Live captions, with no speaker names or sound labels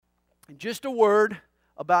And just a word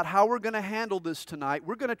about how we're going to handle this tonight.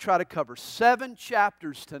 We're going to try to cover 7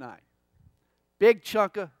 chapters tonight. Big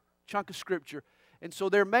chunk of Scripture. And so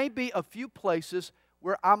there may be a few places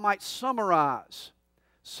where I might summarize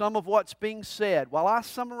some of what's being said. While I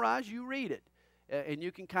summarize, you read it. And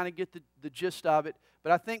you can kind of get the gist of it.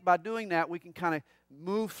 But I think by doing that, we can kind of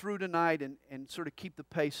move through tonight and sort of keep the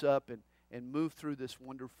pace up and move through this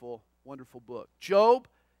wonderful, wonderful book. Job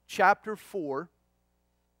chapter 4.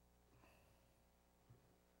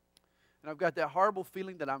 And I've got that horrible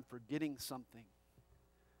feeling that I'm forgetting something.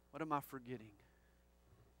 What am I forgetting?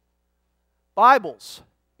 Bibles.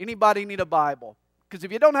 Anybody need a Bible? Because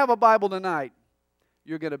if you don't have a Bible tonight,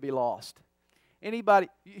 you're going to be lost. Anybody,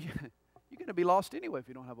 you're going to be lost anyway if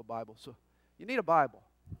you don't have a Bible. So you need a Bible.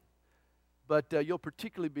 But you'll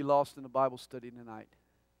particularly be lost in the Bible study tonight.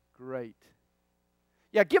 Great.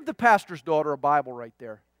 Yeah, give the pastor's daughter a Bible right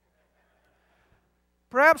there.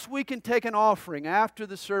 Perhaps we can take an offering after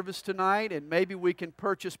the service tonight, and maybe we can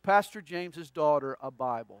purchase Pastor James's daughter a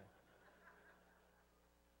Bible.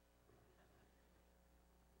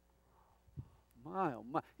 My, oh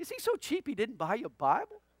my. Is he so cheap he didn't buy you a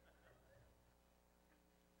Bible?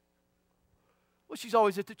 Well, she's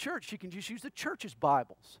always at the church. She can just use the church's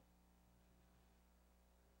Bibles. Is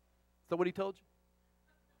that what he told you?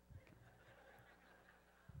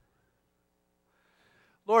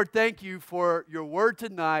 Lord, thank you for your word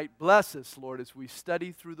tonight. Bless us, Lord, as we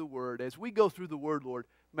study through the word. As we go through the word, Lord,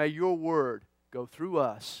 may your word go through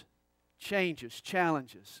us, change us,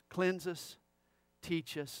 challenge us, cleanse us,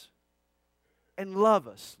 teach us, and love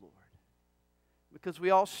us, Lord. Because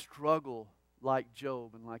we all struggle like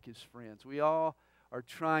Job and like his friends. We all are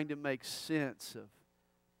trying to make sense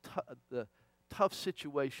of the tough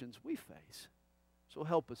situations we face. So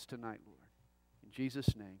help us tonight, Lord. In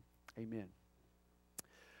Jesus' name, amen.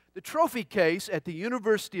 The trophy case at the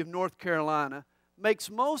University of North Carolina makes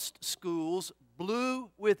most schools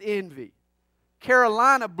blue with envy.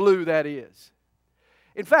 Carolina blue, that is.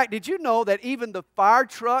 In fact, did you know that even the fire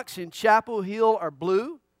trucks in Chapel Hill are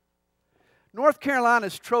blue? North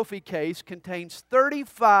Carolina's trophy case contains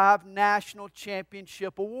 35 national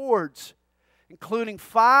championship awards, including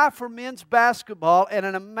 5 for men's basketball and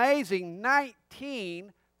an amazing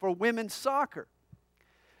 19 for women's soccer.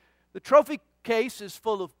 The trophy case is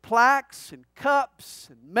full of plaques and cups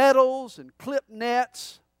and medals and clip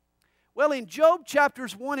nets. Well, in Job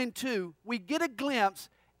chapters 1 and 2, we get a glimpse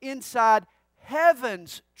inside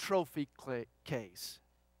heaven's trophy case.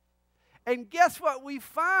 And guess what we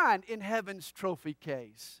find in heaven's trophy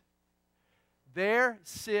case? There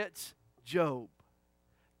sits Job.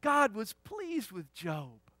 God was pleased with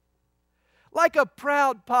Job. Like a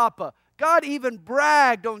proud papa, God even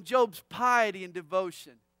bragged on Job's piety and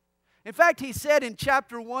devotion. In fact, he said in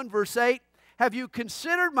chapter 1, verse 8, "Have you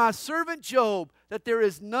considered my servant Job, that there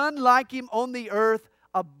is none like him on the earth,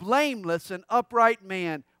 a blameless and upright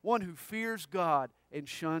man, one who fears God and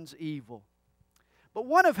shuns evil?" But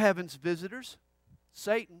one of heaven's visitors,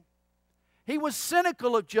 Satan, he was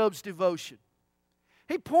cynical of Job's devotion.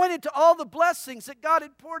 He pointed to all the blessings that God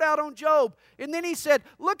had poured out on Job. And then he said,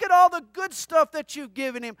 "Look at all the good stuff that you've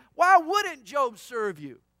given him. Why wouldn't Job serve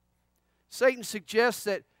you?" Satan suggests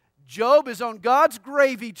that Job is on God's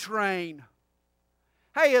gravy train.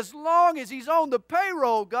 Hey, as long as he's on the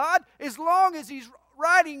payroll, God, as long as he's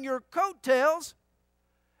riding your coattails,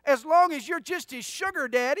 as long as you're just his sugar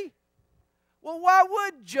daddy, well, why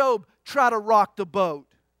would Job try to rock the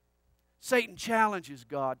boat? Satan challenges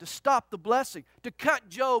God to stop the blessing, to cut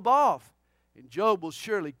Job off. And Job will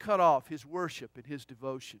surely cut off his worship and his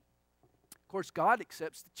devotion. Of course, God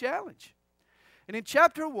accepts the challenge. And in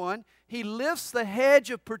chapter 1, he lifts the hedge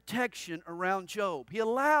of protection around Job. He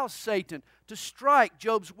allows Satan to strike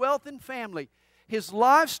Job's wealth and family. His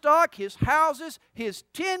livestock, his houses, his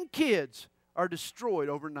 10 kids are destroyed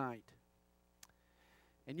overnight.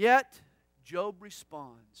 And yet, Job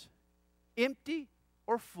responds, "Empty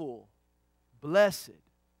or full, blessed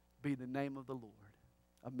be the name of the Lord."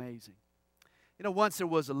 Amazing. You know, once there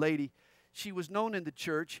was a lady, she was known in the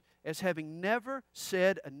church as having never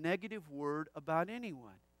said a negative word about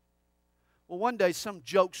anyone. Well, one day some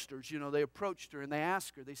jokesters, they approached her and they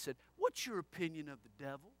asked her, they said, "What's your opinion of the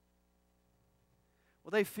devil?"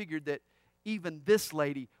 Well, they figured that even this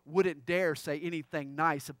lady wouldn't dare say anything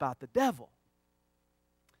nice about the devil.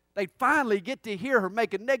 They'd finally get to hear her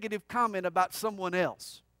make a negative comment about someone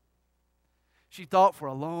else. She thought for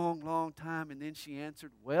a long, long time, and then she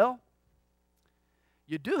answered, "Well,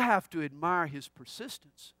 you do have to admire his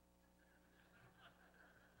persistence."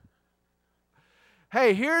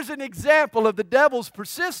 Hey, here's an example of the devil's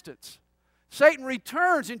persistence. Satan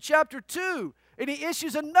returns in chapter 2, And he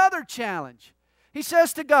issues another challenge. He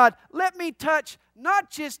says to God, let me touch not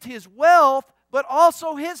just his wealth, but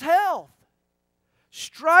also his health.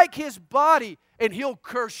 Strike his body, and he'll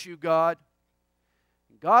curse you, God.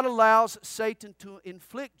 God allows Satan to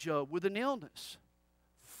inflict Job with an illness.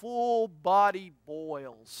 Full body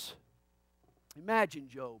boils. Imagine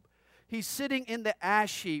Job. He's sitting in the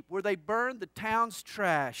ash heap where they burned the town's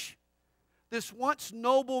trash. This once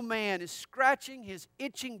noble man is scratching his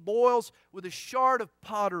itching boils with a shard of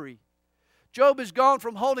pottery. Job has gone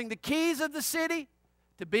from holding the keys of the city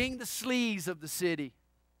to being the sleaze of the city.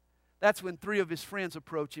 That's when 3 of his friends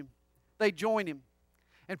approach him. They join him.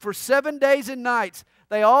 And for 7 days and nights,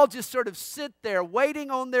 they all just sort of sit there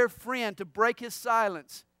waiting on their friend to break his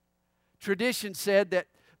silence. Tradition said that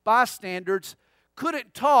bystanders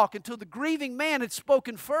couldn't talk until the grieving man had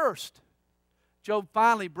spoken first. Job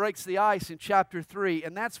finally breaks the ice in chapter 3,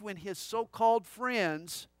 and that's when his so-called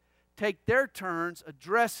friends take their turns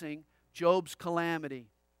addressing Job's calamity.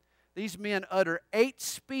 These men utter 8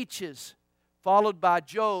 speeches, followed by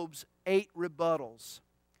Job's 8 rebuttals.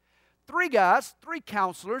 3 guys, 3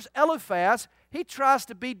 counselors. Eliphaz, he tries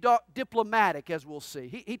to be diplomatic, as we'll see.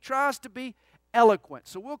 He tries to be eloquent,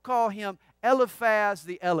 so we'll call him Eliphaz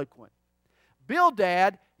the Eloquent.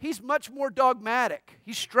 Bildad, he's much more dogmatic.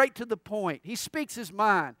 He's straight to the point. He speaks his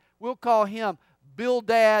mind. We'll call him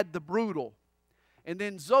Bildad the Brutal. And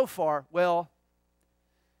then Zophar, well,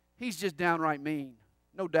 he's just downright mean.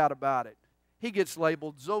 No doubt about it. He gets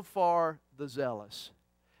labeled Zophar the Zealous.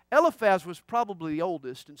 Eliphaz was probably the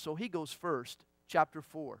oldest, and so he goes first, chapter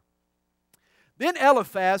 4. Then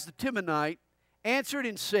Eliphaz the Temanite answered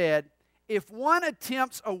and said, if one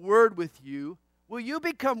attempts a word with you, will you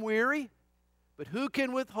become weary? But who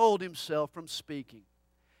can withhold himself from speaking?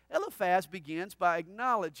 Eliphaz begins by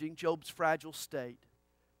acknowledging Job's fragile state.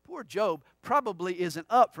 Poor Job probably isn't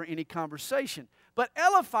up for any conversation, but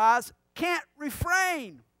Eliphaz can't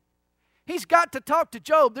refrain. He's got to talk to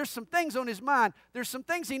Job. There's some things on his mind. There's some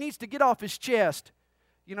things he needs to get off his chest.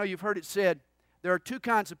 You know, you've heard it said, there are 2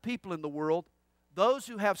 kinds of people in the world, those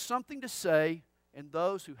who have something to say and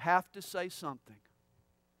those who have to say something.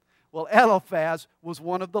 Well, Eliphaz was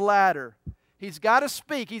one of the latter. He's got to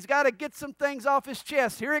speak. He's got to get some things off his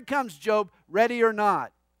chest. Here it comes, Job, ready or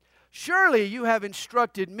not. Surely you have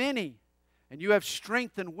instructed many, and you have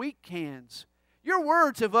strengthened weak hands. Your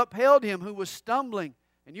words have upheld him who was stumbling,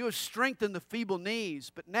 and you have strengthened the feeble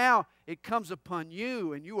knees. But now it comes upon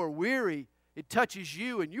you, and you are weary. It touches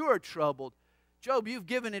you, and you are troubled. Job, you've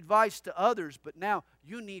given advice to others, but now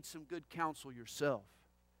you need some good counsel yourself.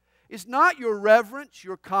 Is not your reverence,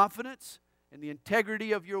 your confidence, and the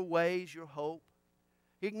integrity of your ways your hope?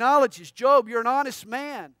 He acknowledges, Job, you're an honest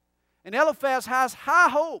man. And Eliphaz has high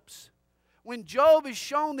hopes. When Job is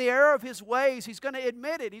shown the error of his ways, he's going to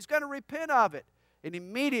admit it. He's going to repent of it. And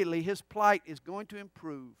immediately his plight is going to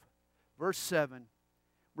improve. Verse 7,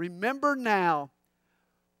 remember now,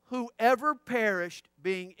 whoever perished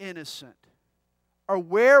being innocent, or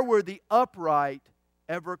where were the upright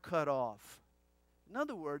ever cut off? In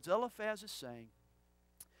other words, Eliphaz is saying,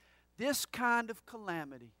 this kind of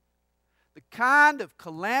calamity, the kind of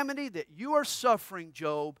calamity that you are suffering,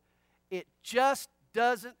 Job, it just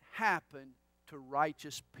doesn't happen to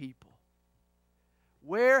righteous people.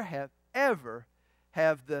 Where have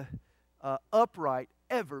the upright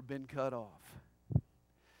ever been cut off?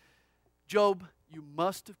 Job, you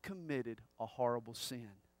must have committed a horrible sin.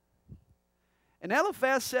 And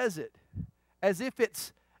Eliphaz says it as if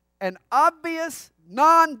it's an obvious,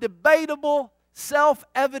 non-debatable,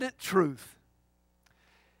 self-evident truth.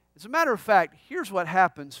 As a matter of fact, here's what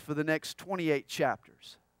happens for the next 28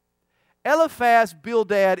 chapters. Eliphaz,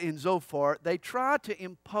 Bildad, and Zophar, they try to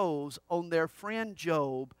impose on their friend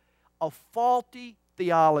Job a faulty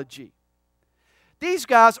theology. These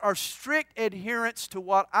guys are strict adherents to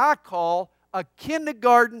what I call a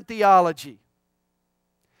kindergarten theology.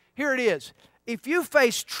 Here it is. If you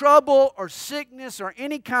face trouble or sickness or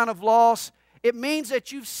any kind of loss, it means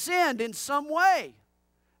that you've sinned in some way,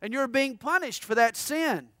 and you're being punished for that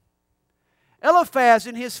sin. Eliphaz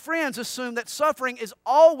and his friends assume that suffering is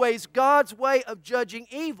always God's way of judging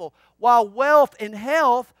evil, while wealth and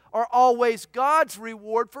health are always God's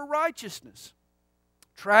reward for righteousness.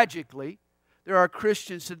 Tragically, there are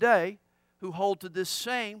Christians today who hold to this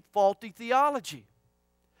same faulty theology.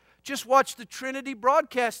 Just watch the Trinity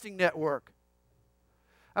Broadcasting Network.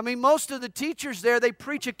 I mean, most of the teachers there, they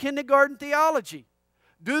preach a kindergarten theology.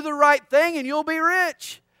 Do the right thing and you'll be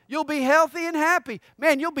rich. You'll be healthy and happy.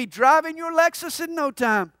 Man, you'll be driving your Lexus in no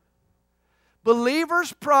time.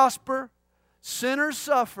 Believers prosper, sinners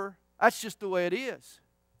suffer. That's just the way it is.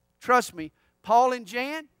 Trust me, Paul and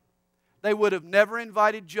Jan, they would have never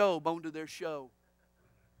invited Job onto their show.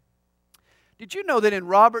 Did you know that in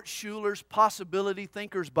Robert Schuller's Possibility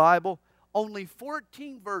Thinker's Bible, only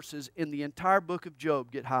 14 verses in the entire book of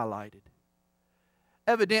Job get highlighted?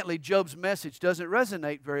 Evidently, Job's message doesn't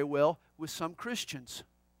resonate very well with some Christians.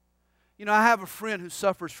 You know, I have a friend who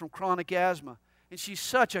suffers from chronic asthma, and she's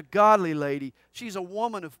such a godly lady. She's a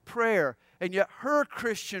woman of prayer, and yet her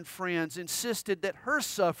Christian friends insisted that her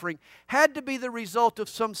suffering had to be the result of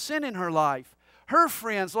some sin in her life. Her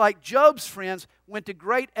friends, like Job's friends, went to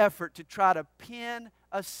great effort to try to pin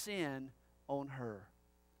a sin on her.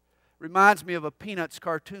 Reminds me of a Peanuts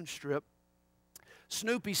cartoon strip.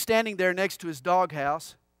 Snoopy standing there next to his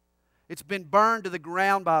doghouse. It's been burned to the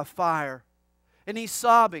ground by a fire. And he's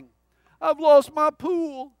sobbing, "I've lost my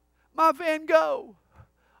pool, my Van Gogh,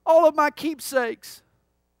 all of my keepsakes."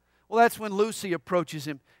 Well, that's when Lucy approaches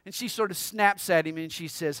him, and she sort of snaps at him, and she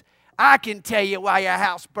says, "I can tell you why your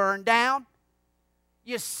house burned down.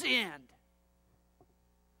 You sinned."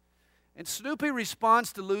 And Snoopy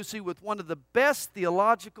responds to Lucy with one of the best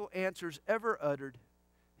theological answers ever uttered.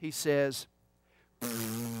 He says,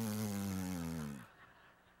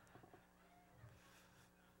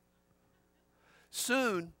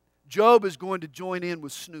 soon, Job is going to join in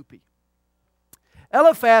with Snoopy.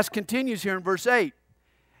 Eliphaz continues here in verse 8.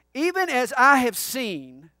 "Even as I have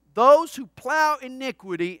seen, those who plow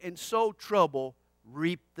iniquity and sow trouble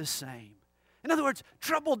reap the same." In other words,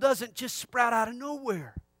 trouble doesn't just sprout out of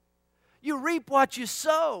nowhere. You reap what you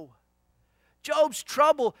sow. Job's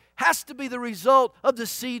trouble has to be the result of the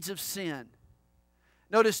seeds of sin.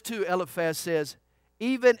 Notice too, Eliphaz says,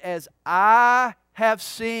 "Even as I have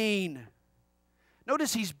seen."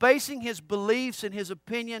 Notice he's basing his beliefs and his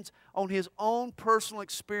opinions on his own personal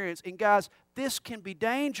experience. And guys, this can be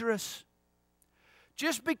dangerous.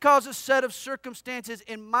 Just because a set of circumstances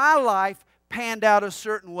in my life panned out a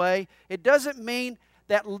certain way, it doesn't mean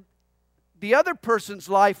that the other person's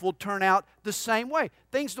life will turn out the same way.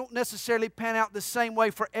 Things don't necessarily pan out the same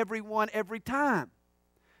way for everyone every time.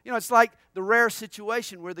 You know, it's like the rare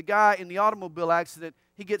situation where the guy in the automobile accident,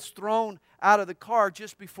 he gets thrown out of the car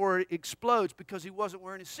just before it explodes because he wasn't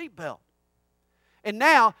wearing his seatbelt. And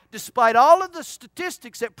now, despite all of the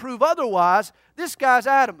statistics that prove otherwise, this guy's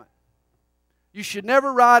adamant. You should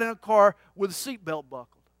never ride in a car with a seatbelt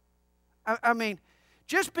buckled. I mean,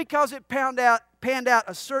 just because it panned out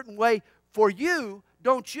a certain way for you,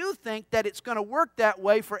 don't you think that it's going to work that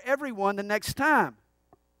way for everyone the next time?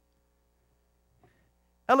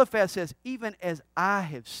 Eliphaz says, "Even as I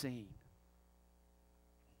have seen."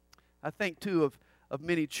 I think too of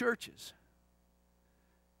many churches.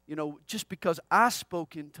 You know, just because I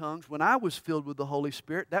spoke in tongues when I was filled with the Holy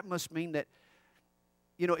Spirit, that must mean that,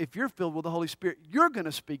 you know, if you're filled with the Holy Spirit, you're going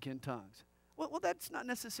to speak in tongues. Well, that's not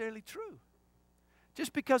necessarily true.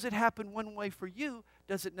 Just because it happened one way for you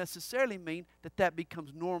doesn't necessarily mean that that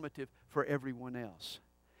becomes normative for everyone else.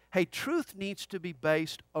 Hey, truth needs to be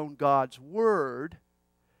based on God's Word,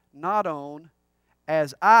 not on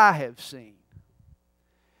 "as I have seen."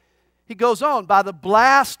 He goes on, "By the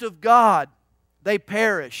blast of God they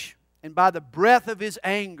perish, and by the breath of His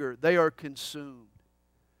anger they are consumed."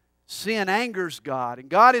 Sin angers God, and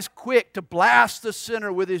God is quick to blast the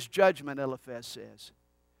sinner with His judgment, Eliphaz says.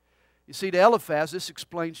 You see, to Eliphaz, this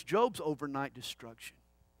explains Job's overnight destruction.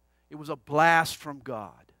 It was a blast from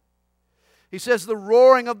God. He says, "The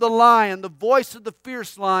roaring of the lion, the voice of the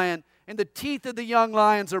fierce lion, and the teeth of the young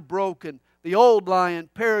lions are broken. The old lion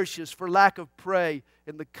perishes for lack of prey,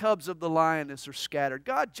 and the cubs of the lioness are scattered."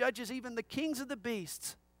 God judges even the kings of the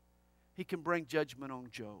beasts. He can bring judgment on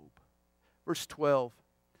Job. Verse 12.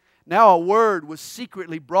 "Now a word was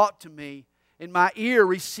secretly brought to me, and my ear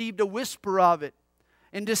received a whisper of it.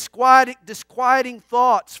 And disquieting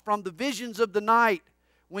thoughts from the visions of the night.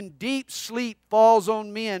 When deep sleep falls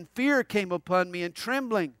on me, and fear came upon me, and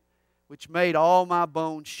trembling, which made all my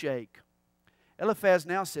bones shake." Eliphaz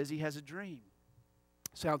now says he has a dream.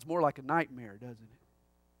 Sounds more like a nightmare, doesn't it?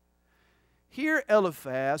 Here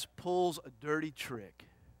Eliphaz pulls a dirty trick.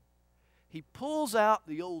 He pulls out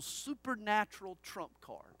the old supernatural trump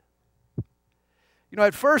card. You know,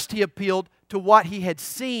 at first he appealed to what he had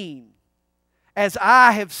seen. "As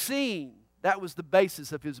I have seen." That was the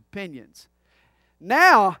basis of his opinions.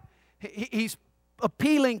 Now, he's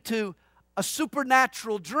appealing to a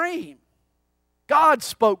supernatural dream. "God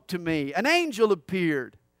spoke to me. An angel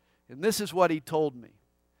appeared. And this is what he told me."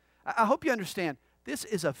 I hope you understand, this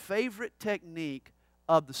is a favorite technique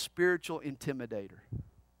of the spiritual intimidator.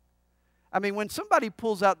 I mean, when somebody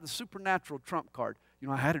pulls out the supernatural trump card, you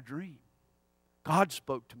know, "I had a dream. God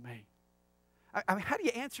spoke to me." I mean, how do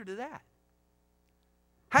you answer to that?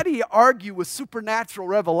 How do you argue with supernatural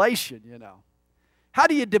revelation, you know? How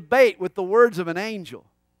do you debate with the words of an angel?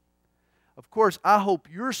 Of course, I hope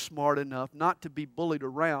you're smart enough not to be bullied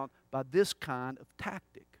around by this kind of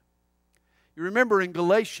tactic. You remember in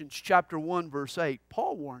Galatians chapter 1, verse 8,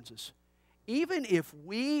 Paul warns us, even if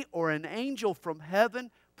we or an angel from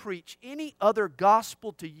heaven preach any other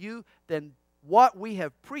gospel to you than what we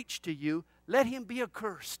have preached to you, let him be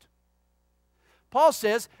accursed. Paul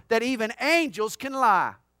says that even angels can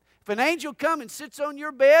lie. If an angel comes and sits on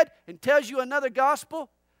your bed and tells you another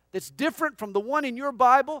gospel that's different from the one in your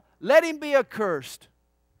Bible, let him be accursed.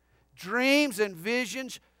 Dreams and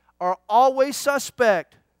visions are always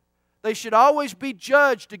suspect. They should always be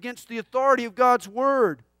judged against the authority of God's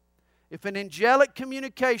Word. If an angelic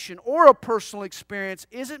communication or a personal experience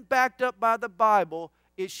isn't backed up by the Bible,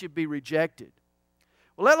 it should be rejected.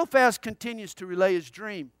 Well, Eliphaz continues to relay his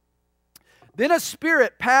dream. Then a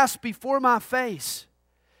spirit passed before my face,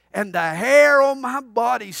 and the hair on my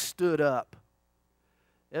body stood up.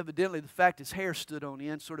 Evidently, the fact his hair stood on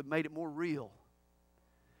end sort of made it more real.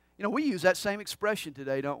 You know, we use that same expression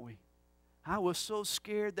today, don't we? I was so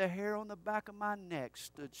scared the hair on the back of my neck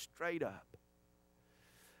stood straight up.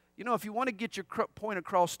 You know, if you want to get your point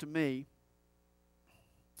across to me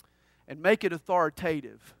and make it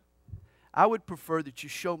authoritative, I would prefer that you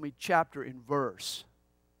show me chapter and verse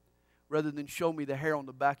rather than show me the hair on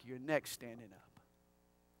the back of your neck standing up.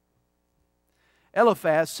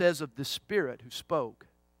 Eliphaz says of the spirit who spoke,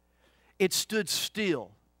 it stood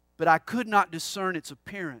still, but I could not discern its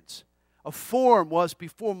appearance. A form was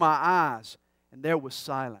before my eyes, and there was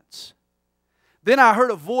silence. Then I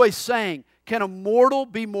heard a voice saying, can a mortal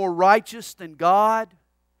be more righteous than God?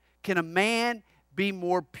 Can a man be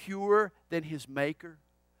more pure than his Maker?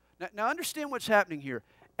 Now understand what's happening here.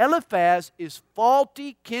 Eliphaz's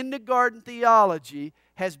faulty kindergarten theology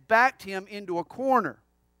has backed him into a corner.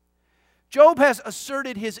 Job has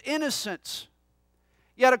asserted his innocence.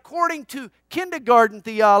 Yet according to kindergarten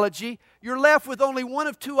theology, you're left with only one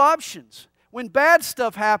of two options. When bad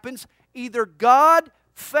stuff happens, either Job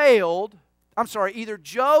failed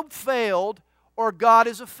or God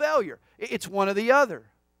is a failure. It's one or the other.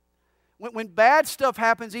 When bad stuff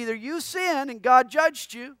happens, either you sin and God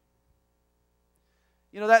judged you.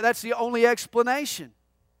 You know, that's the only explanation.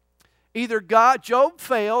 Either Job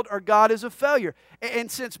failed or God is a failure.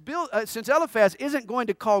 And since Eliphaz isn't going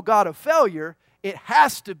to call God a failure, it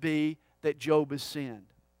has to be that Job has sinned.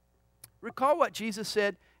 Recall what Jesus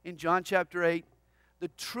said in John chapter 8, the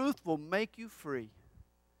truth will make you free.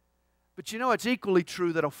 But you know, it's equally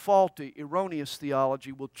true that a faulty, erroneous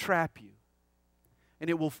theology will trap you. And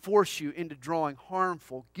it will force you into drawing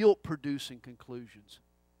harmful, guilt-producing conclusions.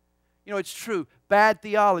 You know, it's true. Bad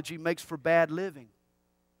theology makes for bad living.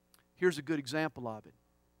 Here's a good example of it.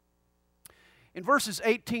 In verses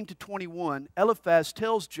 18 to 21, Eliphaz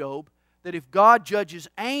tells Job that if God judges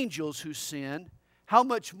angels who sin, how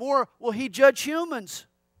much more will He judge humans?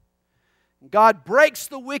 God breaks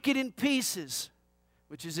the wicked in pieces,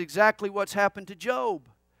 which is exactly what's happened to Job.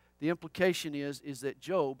 The implication is that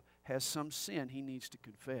Job has some sin he needs to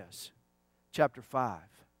confess. Chapter 5.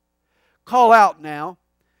 Call out now.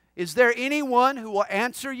 Is there anyone who will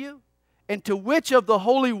answer you? And to which of the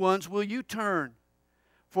holy ones will you turn?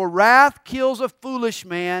 For wrath kills a foolish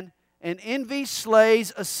man, and envy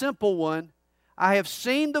slays a simple one. I have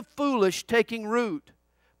seen the foolish taking root,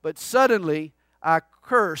 but suddenly I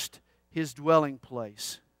cursed his dwelling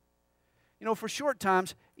place. You know, for short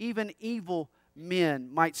times, even evil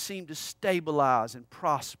men might seem to stabilize and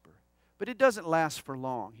prosper, but it doesn't last for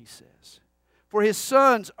long, he says. For his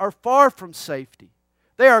sons are far from safety.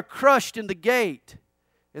 They are crushed in the gate,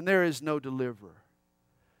 and there is no deliverer.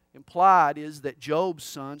 Implied is that Job's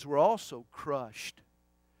sons were also crushed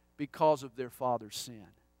because of their father's sin.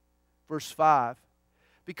 Verse 5,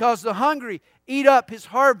 because the hungry eat up his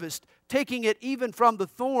harvest, taking it even from the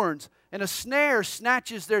thorns, and a snare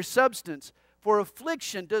snatches their substance. For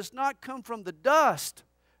affliction does not come from the dust,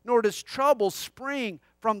 nor does trouble spring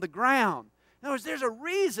from the ground. In other words, there's a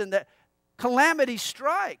reason that calamity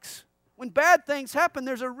strikes. When bad things happen,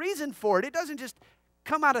 there's a reason for it. It doesn't just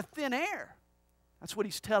come out of thin air. That's what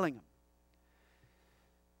he's telling them.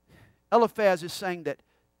 Eliphaz is saying that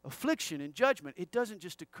affliction and judgment, it doesn't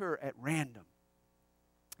just occur at random.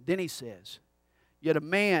 Then he says, yet a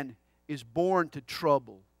man is born to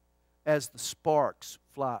trouble as the sparks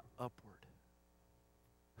fly upward.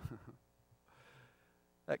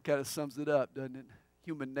 That kind of sums it up, doesn't it?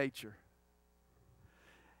 Human nature.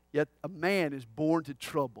 Yet a man is born to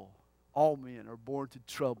trouble. All men are born to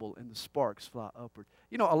trouble, and the sparks fly upward.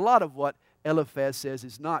 You know, a lot of what Eliphaz says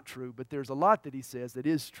is not true, but there's a lot that he says that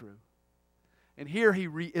is true. And here he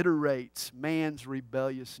reiterates man's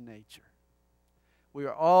rebellious nature. We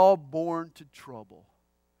are all born to trouble.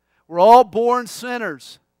 We're all born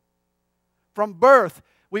sinners. From birth,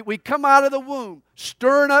 we come out of the womb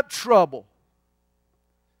stirring up trouble.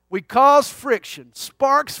 We cause friction.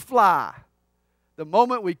 Sparks fly. The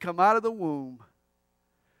moment we come out of the womb.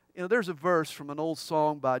 You know, there's a verse from an old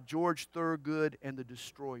song by George Thorogood and the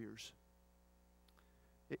Destroyers.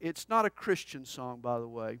 It's not a Christian song, by the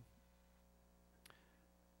way.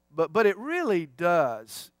 But it really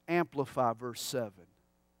does amplify verse 7.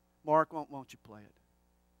 Mark, won't you play it?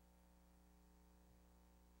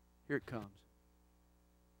 Here it comes.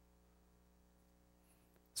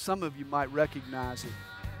 Some of you might recognize it.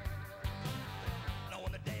 Now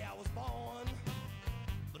on the day I was born,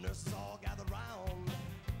 the nurses all gathered round,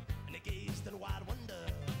 and they gazed in wide wonder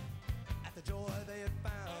at the joy they had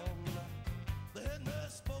found. The head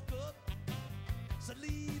nurse spoke up, said,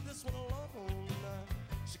 "Leave this one alone."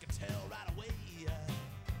 She could tell right away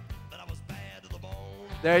that I was bad to the bone.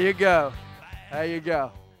 There you go. There you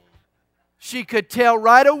go. She could tell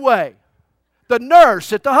right away. The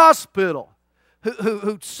nurse at the hospital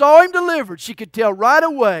who saw him delivered, she could tell right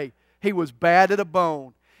away he was bad to the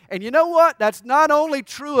bone. And you know what? That's not only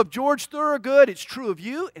true of George Thorogood, it's true of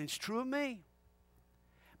you and it's true of me.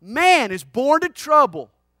 Man is born to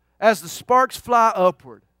trouble as the sparks fly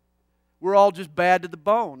upward. We're all just bad to the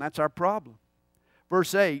bone. That's our problem.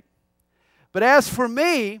 Verse 8. But as for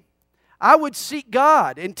me, I would seek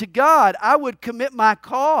God, and to God I would commit my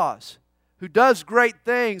cause, who does great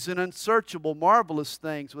things and unsearchable, marvelous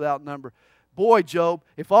things without number. Boy, Job,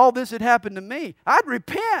 if all this had happened to me, I'd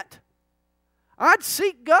repent. I'd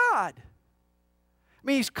seek God. I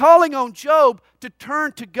mean, he's calling on Job to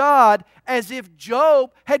turn to God as if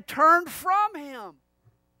Job had turned from him.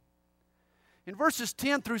 In verses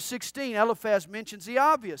 10 through 16, Eliphaz mentions the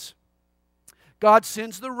obvious. God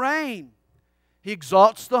sends the rain. He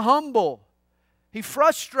exalts the humble. He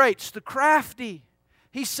frustrates the crafty.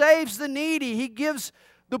 He saves the needy. He gives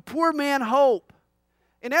the poor man hope.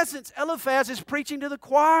 In essence, Eliphaz is preaching to the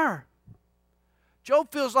choir.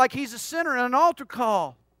 Job feels like he's a sinner in an altar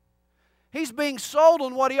call. He's being sold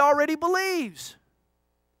on what he already believes.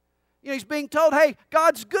 You know, he's being told, hey,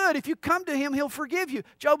 God's good. If you come to Him, He'll forgive you.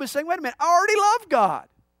 Job is saying, wait a minute, I already love God.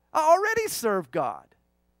 I already serve God.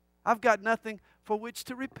 I've got nothing for which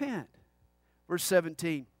to repent. Verse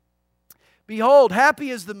 17. Behold, happy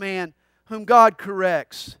is the man whom God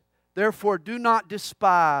corrects. Therefore, do not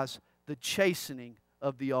despise the chastening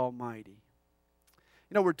of the Almighty.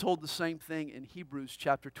 You know, we're told the same thing in Hebrews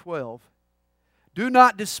chapter 12. Do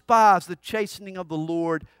not despise the chastening of the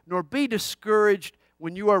Lord, nor be discouraged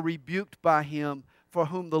when you are rebuked by Him. For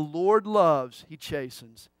whom the Lord loves, He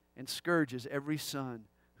chastens and scourges every son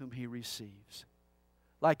whom He receives.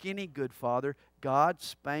 Like any good father, God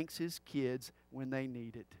spanks His kids when they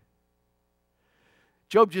need it.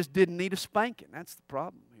 Job just didn't need a spanking. That's the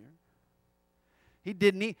problem here.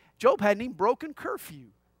 Job hadn't even broken curfew.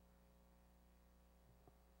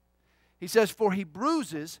 He says, for He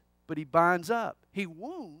bruises, but He binds up. He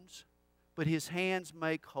wounds, but His hands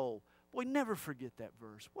make whole. Boy, never forget that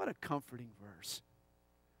verse. What a comforting verse.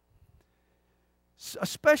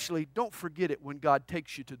 Especially, don't forget it when God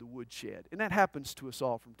takes you to the woodshed. And that happens to us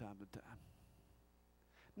all from time to time.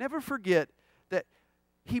 Never forget that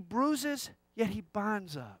He bruises, yet He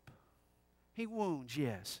binds up. He wounds,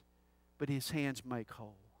 yes, but His hands make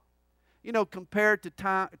whole. You know, compared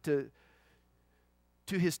to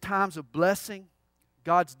His times of blessing,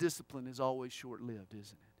 God's discipline is always short-lived,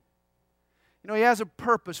 isn't it? You know, He has a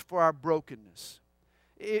purpose for our brokenness.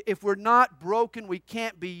 If we're not broken, we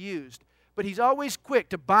can't be used. But He's always quick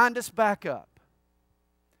to bind us back up.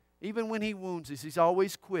 Even when He wounds us, He's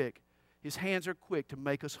always quick. His hands are quick to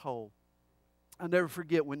make us whole. I'll never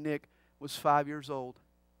forget when Nick was 5 years old.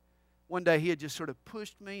 One day he had just sort of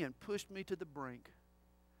pushed me to the brink.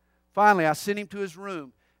 Finally, I sent him to his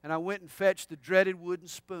room, and I went and fetched the dreaded wooden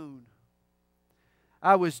spoon.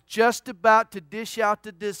 I was just about to dish out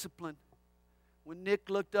the discipline when Nick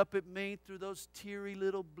looked up at me through those teary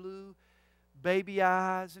little blue baby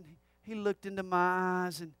eyes, and he looked into my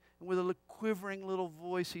eyes, and with a quivering little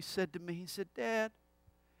voice, he said to me, he said, Dad,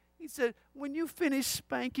 he said, when you finish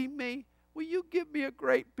spanking me, will you give me a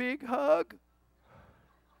great big hug?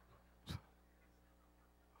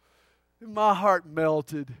 And my heart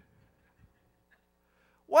melted.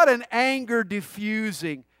 What an anger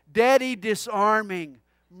diffusing, daddy disarming,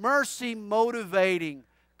 mercy motivating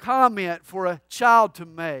comment for a child to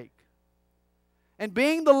make. And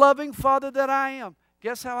being the loving father that I am,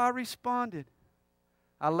 guess how I responded?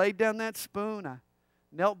 I laid down that spoon, I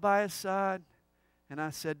knelt by his side, And I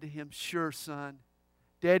said to him, "Sure, son.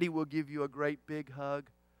 Daddy will give you a great big hug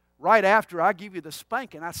right after I give you the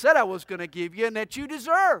spanking I said I was going to give you and that you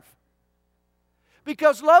deserve."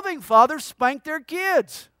 Because loving fathers spank their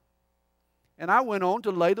kids. And I went on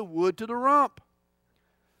to lay the wood to the rump.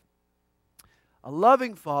 A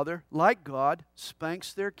loving father, like God,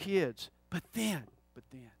 spanks their kids. But then,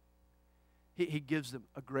 he gives them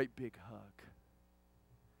a great big hug.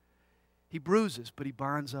 He bruises, but he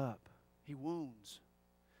binds up. He wounds,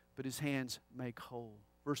 but his hands make whole.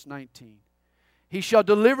 Verse 19. He shall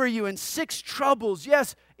deliver you in 6 troubles.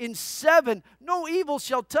 Yes, in 7, no evil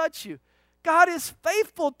shall touch you. God is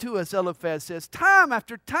faithful to us, Eliphaz says. Time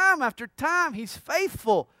after time after time, He's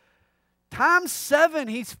faithful. Times 7,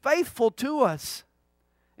 He's faithful to us.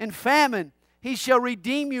 In famine, He shall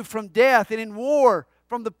redeem you from death, and in war,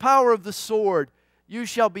 from the power of the sword. You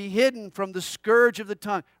shall be hidden from the scourge of the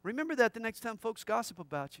tongue. Remember that the next time folks gossip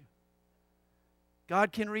about you.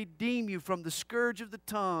 God can redeem you from the scourge of the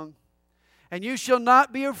tongue. And you shall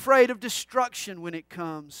not be afraid of destruction when it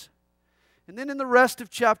comes. And then in the rest of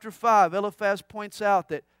chapter 5, Eliphaz points out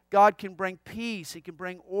that God can bring peace. He can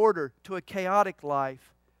bring order to a chaotic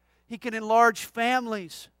life. He can enlarge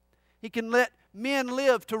families. He can let men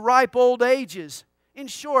live to ripe old ages. In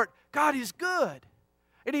short, God is good.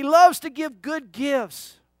 And He loves to give good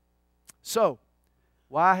gifts. So,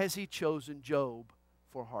 why has He chosen Job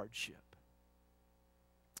for hardship?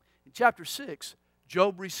 In chapter 6,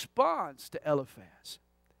 Job responds to Eliphaz.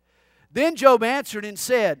 Then Job answered and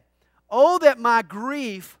said, "Oh, that my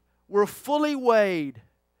grief were fully weighed,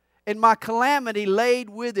 and my calamity laid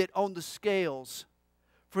with it on the scales.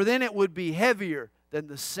 For then it would be heavier than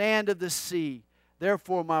the sand of the sea.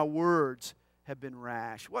 Therefore my words have been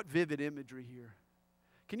rash." What vivid imagery here.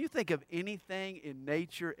 Can you think of anything in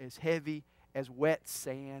nature as heavy as wet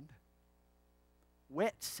sand?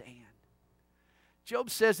 Wet sand. Job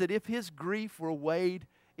says that if his grief were weighed,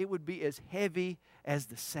 it would be as heavy as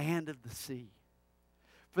the sand of the sea.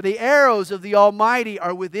 For the arrows of the Almighty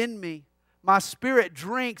are within me. My spirit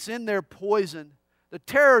drinks in their poison. The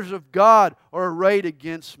terrors of God are arrayed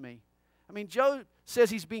against me. I mean, Job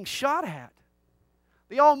says he's being shot at.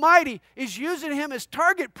 The Almighty is using him as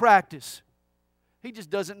target practice. He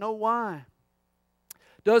just doesn't know why.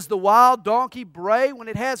 Does the wild donkey bray when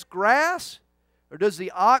it has grass? Or does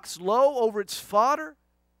the ox low over its fodder?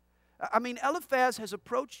 I mean, Eliphaz has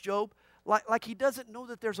approached Job like he doesn't know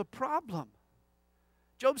that there's a problem.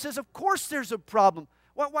 Job says, of course there's a problem.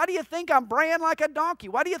 Why do you think I'm braying like a donkey?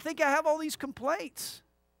 Why do you think I have all these complaints?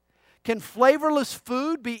 Can flavorless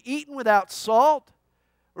food be eaten without salt?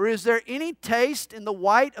 Or is there any taste in the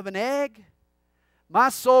white of an egg? My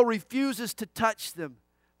soul refuses to touch them.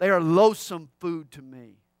 They are loathsome food to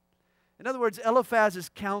me. In other words, Eliphaz's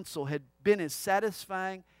counsel had been as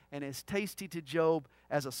satisfying and as tasty to Job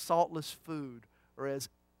as a saltless food or as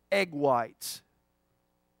egg whites.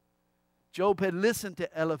 Job had listened to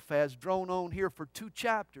Eliphaz drone on here for 2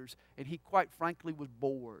 chapters, and he quite frankly was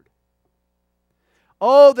bored.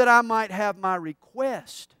 Oh, that I might have my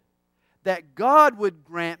request, that God would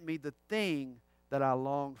grant me the thing that I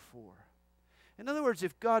long for. In other words,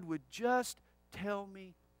 if God would just tell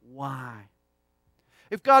me why.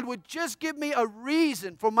 If God would just give me a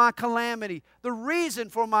reason for my calamity, the reason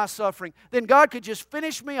for my suffering, then God could just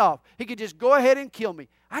finish me off. He could just go ahead and kill me.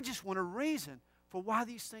 I just want a reason for why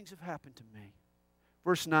these things have happened to me.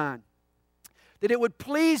 Verse 9. That it would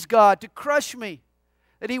please God to crush me,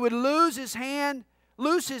 that He would loose His hand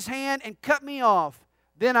and cut me off.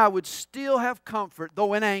 Then I would still have comfort,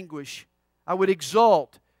 though in anguish. I would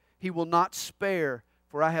exult. He will not spare,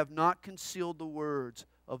 for I have not concealed the words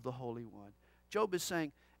of the Holy One. Job is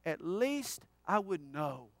saying, at least I would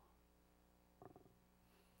know.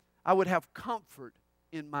 I would have comfort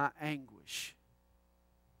in my anguish.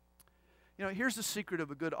 You know, here's the secret of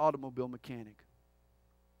a good automobile mechanic.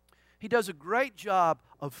 He does a great job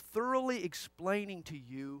of thoroughly explaining to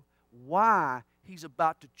you why he's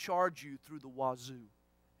about to charge you through the wazoo.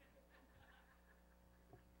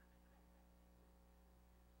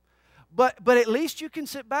 But at least you can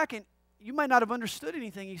sit back and you might not have understood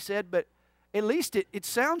anything he said, but at least it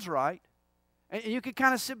sounds right. And you can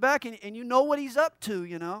kind of sit back and you know what he's up to,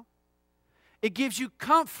 you know. It gives you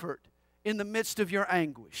comfort in the midst of your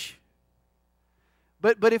anguish.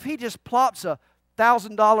 But if he just plops a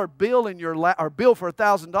 $1,000 bill in your lap, or bill for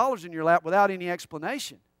 $1,000 in your lap without any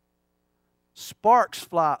explanation, sparks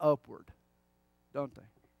fly upward, don't they?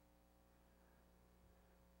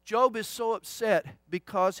 Job is so upset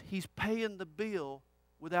because he's paying the bill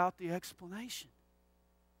without the explanation.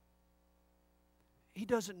 He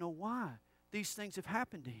doesn't know why these things have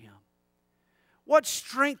happened to him. What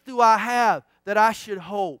strength do I have that I should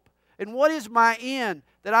hope? And what is my end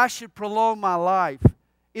that I should prolong my life?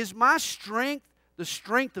 Is my strength the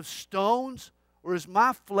strength of stones, or is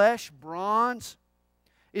my flesh bronze?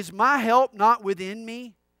 Is my help not within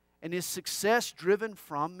me, and is success driven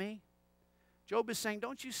from me? Job is saying,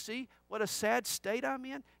 don't you see what a sad state I'm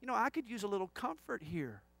in? You know, I could use a little comfort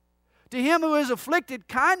here. To him who is afflicted,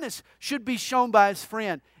 kindness should be shown by his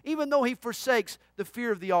friend, even though he forsakes the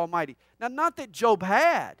fear of the Almighty. Now, not that Job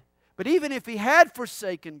had, but even if he had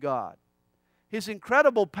forsaken God, his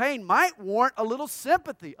incredible pain might warrant a little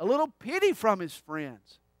sympathy, a little pity from his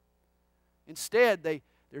friends. Instead,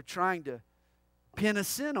 they're trying to pin a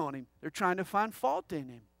sin on him. They're trying to find fault in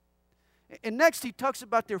him. And next, he talks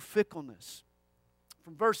about their fickleness.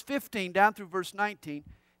 From verse 15 down through verse 19,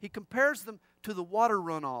 he compares them to the water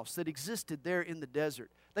runoffs that existed there in the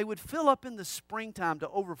desert. They would fill up in the springtime to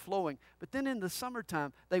overflowing, but then in the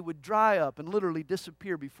summertime, they would dry up and literally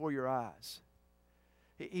disappear before your eyes.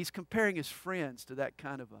 He's comparing his friends to that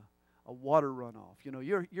kind of a water runoff. You know,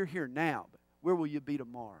 you're here now, but where will you be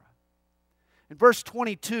tomorrow? In verse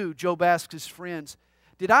 22, Job asks his friends,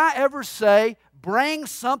 did I ever say, bring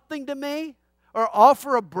something to me, or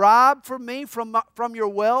offer a bribe for me from your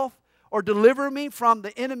wealth, or deliver me from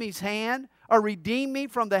the enemy's hand, or redeem me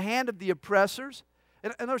from the hand of the oppressors?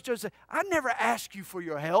 And those judges say, I never asked you for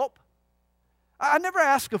your help. I never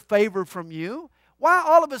asked a favor from you. Why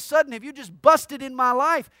all of a sudden have you just busted in my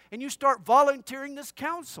life and you start volunteering this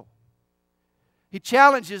counsel? He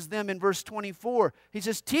challenges them in verse 24. He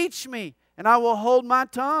says, teach me, and I will hold my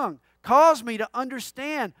tongue. Cause me to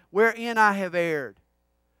understand wherein I have erred.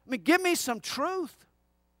 I mean, give me some truth.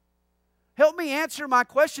 Help me answer my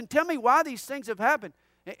question. Tell me why these things have happened,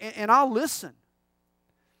 and I'll listen.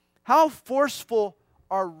 How forceful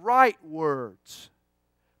are right words,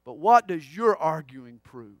 but what does your arguing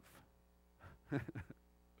prove?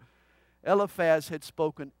 Eliphaz had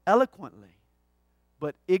spoken eloquently,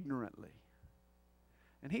 but ignorantly.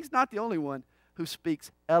 And he's not the only one who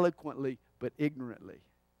speaks eloquently, but ignorantly.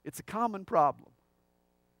 It's a common problem.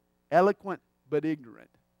 Eloquent, but ignorant.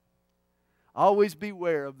 Always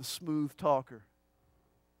beware of the smooth talker.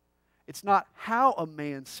 It's not how a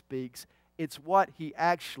man speaks, it's what he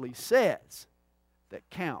actually says that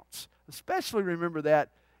counts. Especially remember that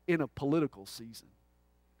in a political season.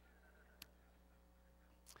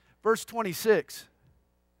 Verse 26.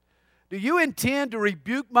 Do you intend to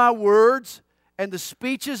rebuke my words and the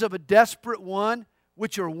speeches of a desperate one,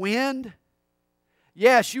 which are wind?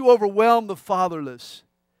 Yes, you overwhelm the fatherless,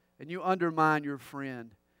 and you undermine your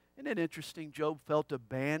friend. Isn't it interesting? Job felt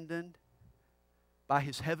abandoned by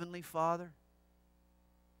his heavenly Father.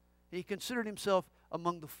 He considered himself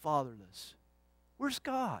among the fatherless. Where's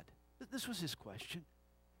God? This was his question.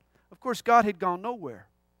 Of course, God had gone nowhere.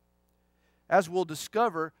 As we'll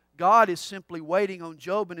discover, God is simply waiting on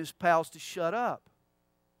Job and his pals to shut up.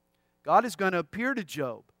 God is going to appear to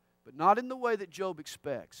Job, but not in the way that Job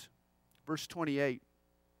expects. Verse 28.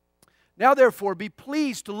 Now therefore, be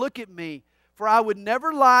pleased to look at me, for I would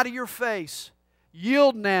never lie to your face.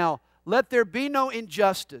 Yield now, let there be no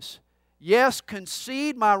injustice. Yes,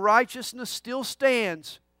 concede my righteousness still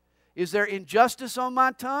stands. Is there injustice on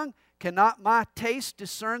my tongue? Cannot my taste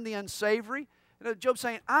discern the unsavory? Job's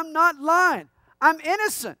saying, I'm not lying. I'm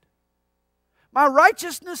innocent. My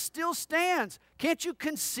righteousness still stands. Can't you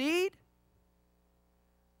concede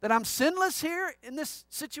that I'm sinless here in this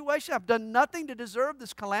situation? I've done nothing to deserve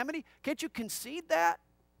this calamity. Can't you concede that?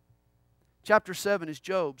 Chapter 7 is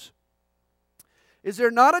Job's. Is there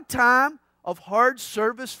not a time of hard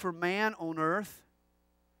service for man on earth?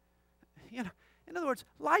 You know, in other words,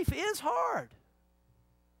 life is hard.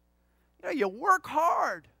 You know, you work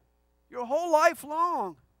hard your whole life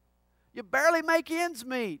long. You barely make ends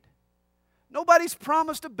meet. Nobody's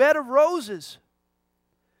promised a bed of roses.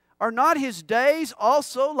 Are not his days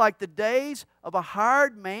also like the days of a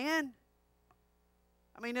hired man?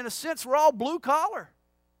 I mean, in a sense, we're all blue collar.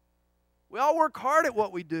 We all work hard at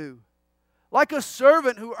what we do. Like a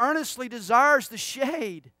servant who earnestly desires the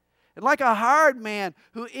shade, and like a hired man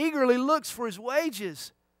who eagerly looks for his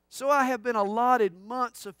wages. So I have been allotted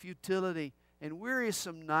months of futility, and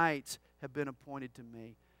wearisome nights have been appointed to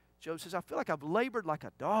me. Job says, I feel like I've labored like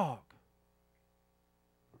a dog.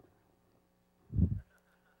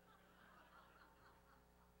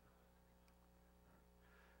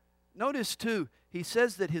 Notice too, he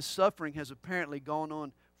says that his suffering has apparently gone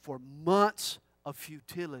on for months of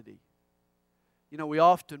futility. You know, we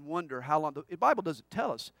often wonder how long, the Bible doesn't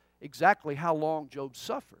tell us exactly how long Job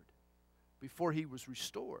suffered before he was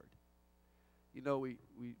restored. You know,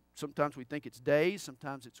 sometimes we think it's days,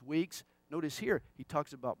 sometimes it's weeks. Notice here, he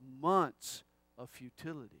talks about months of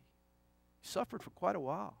futility. He suffered for quite a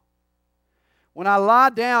while. When I lie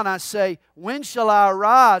down, I say, when shall I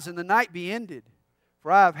arise and the night be ended?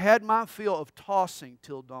 For I have had my fill of tossing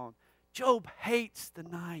till dawn. Job hates the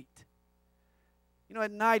night. You know,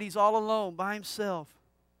 at night he's all alone by himself.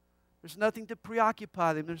 There's nothing to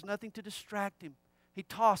preoccupy him. There's nothing to distract him. He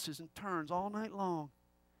tosses and turns all night long.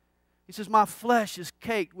 He says, my flesh is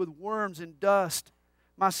caked with worms and dust.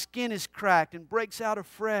 My skin is cracked and breaks out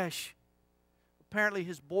afresh. Apparently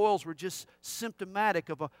his boils were just symptomatic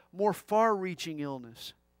of a more far-reaching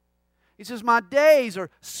illness. He says, my days are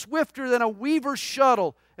swifter than a weaver's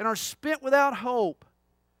shuttle and are spent without hope.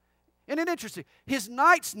 Isn't it interesting? His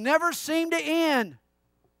nights never seem to end.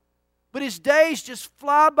 But his days just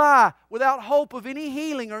fly by without hope of any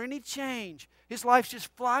healing or any change. His life's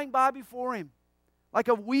just flying by before him like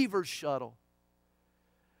a weaver's shuttle.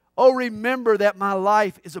 Oh, remember that my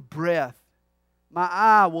life is a breath. My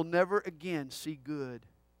eye will never again see good.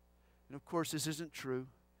 And of course, this isn't true.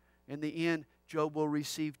 In the end, Job will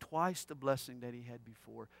receive twice the blessing that he had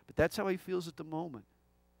before. But that's how he feels at the moment.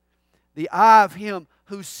 The eye of him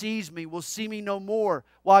who sees me will see me no more.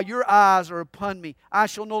 While your eyes are upon me, I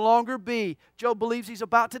shall no longer be. Job believes he's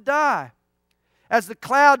about to die. As the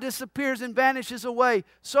cloud disappears and vanishes away,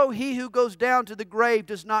 so he who goes down to the grave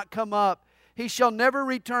does not come up. He shall never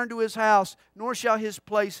return to his house, nor shall his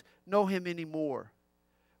place know him anymore.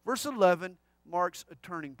 Verse 11 marks a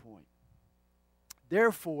turning point.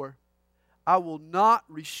 Therefore, I will not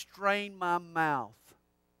restrain my mouth.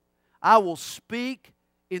 I will speak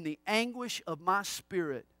in the anguish of my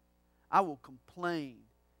spirit. I will complain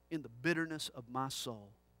in the bitterness of my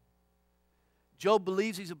soul. Job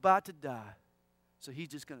believes he's about to die, so he's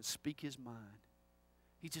just going to speak his mind.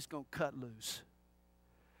 He's just going to cut loose.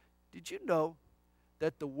 Did you know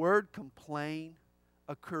that the word complain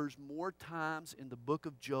occurs more times in the book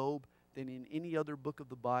of Job than in any other book of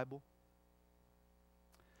the Bible?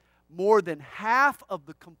 More than half of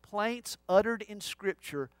the complaints uttered in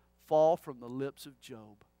Scripture fall from the lips of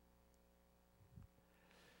Job.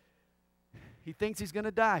 He thinks he's going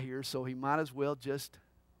to die here, so he might as well just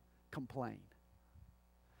complain.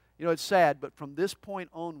 You know, it's sad, but from this point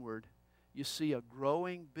onward, you see a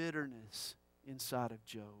growing bitterness inside of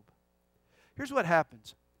Job. Here's what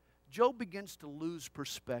happens. Job begins to lose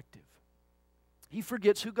perspective. He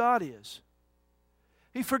forgets who God is.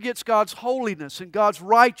 He forgets God's holiness and God's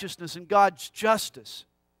righteousness and God's justice.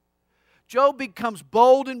 Job becomes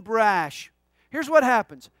bold and brash. Here's what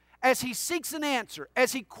happens. As he seeks an answer,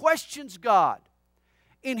 as he questions God,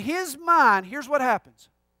 in his mind, here's what happens.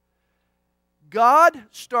 God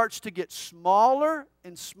starts to get smaller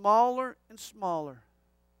and smaller and smaller.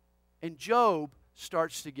 And Job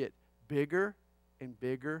starts to get bigger and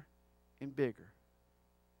bigger and bigger.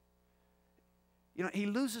 You know, he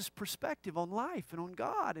loses perspective on life and on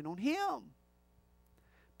God and on him.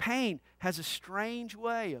 Pain has a strange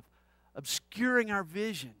way of obscuring our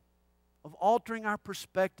vision, of altering our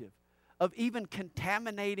perspective, of even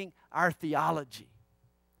contaminating our theology.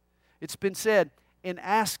 It's been said, in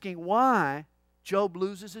asking why, Job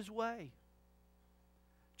loses his way.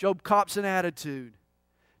 Job cops an attitude.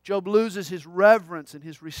 Job loses his reverence and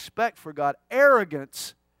his respect for God.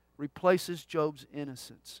 Arrogance replaces Job's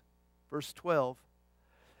innocence. Verse 12.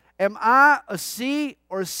 Am I a sea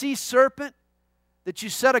or a sea serpent that you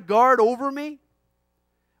set a guard over me?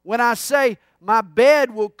 When I say, my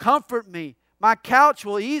bed will comfort me, my couch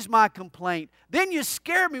will ease my complaint, then you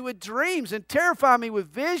scare me with dreams and terrify me with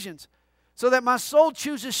visions, so that my soul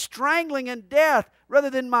chooses strangling and death rather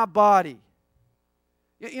than my body.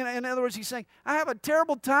 You know, in other words, he's saying, I have a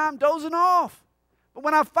terrible time dozing off. But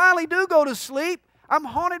when I finally do go to sleep, I'm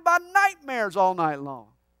haunted by nightmares all night long.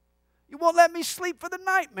 You won't let me sleep for the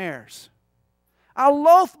nightmares. I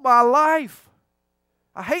loathe my life.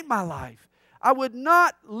 I hate my life. I would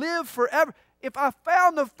not live forever. If I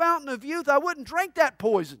found the fountain of youth, I wouldn't drink that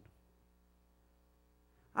poison.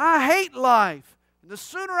 I hate life. And the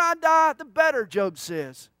sooner I die, the better, Job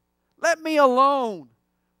says. Let me alone,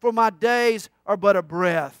 for my days are but a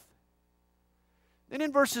breath. Then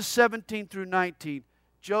in verses 17 through 19,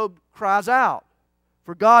 Job cries out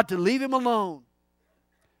for God to leave him alone.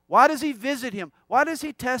 Why does he visit him? Why does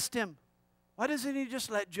he test him? Why doesn't he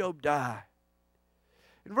just let Job die?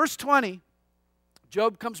 In verse 20,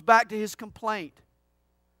 Job comes back to his complaint.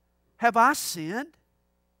 Have I sinned?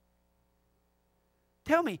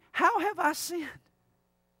 Tell me, how have I sinned?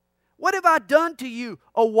 What have I done to you,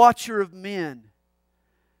 O watcher of men?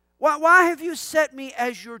 Why have you set me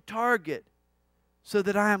as your target so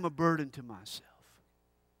that I am a burden to myself?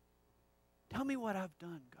 Tell me what I've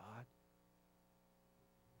done, God.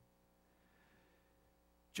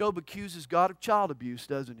 Job accuses God of child abuse,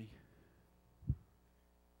 doesn't he?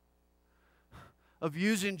 Of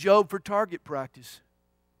using Job for target practice.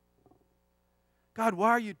 God, why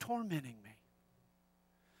are you tormenting me?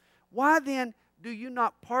 Why then do you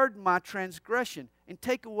not pardon my transgression and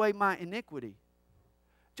take away my iniquity?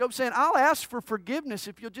 Job's saying, I'll ask for forgiveness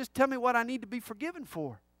if you'll just tell me what I need to be forgiven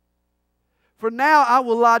for. For now I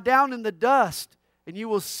will lie down in the dust, and you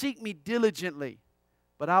will seek me diligently,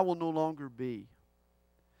 but I will no longer be.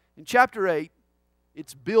 In chapter 8,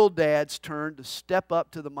 it's Bildad's turn to step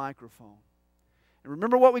up to the microphone. And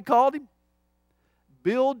remember what we called him?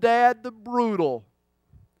 Bildad the Brutal.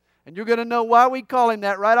 And you're going to know why we call him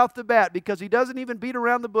that right off the bat, because he doesn't even beat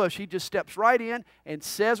around the bush. He just steps right in and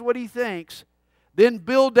says what he thinks. Then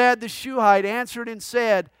Bildad the Shuhite answered and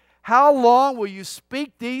said, how long will you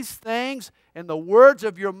speak these things, and the words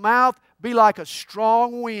of your mouth be like a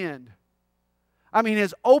strong wind? I mean,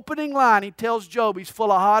 his opening line, he tells Job he's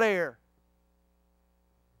full of hot air.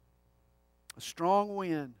 A strong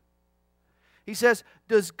wind. He says,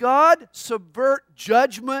 does God subvert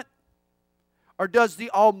judgment, or does the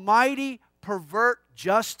Almighty pervert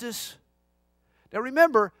justice? Now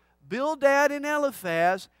remember, Bildad and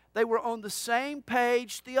Eliphaz, they were on the same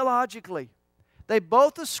page theologically. They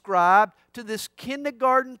both ascribed to this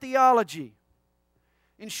kindergarten theology.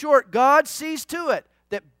 In short, God sees to it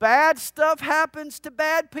that bad stuff happens to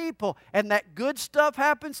bad people and that good stuff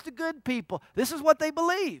happens to good people. This is what they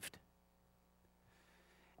believed.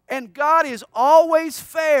 And God is always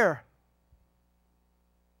fair.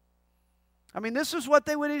 I mean, this is what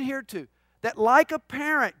they would adhere to. That like a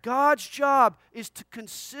parent, God's job is to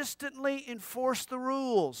consistently enforce the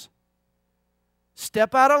rules.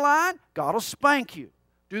 Step out of line, God will spank you.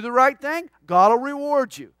 Do the right thing, God will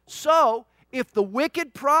reward you. So, if the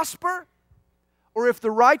wicked prosper, or if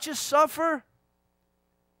the righteous suffer,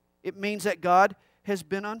 it means that God has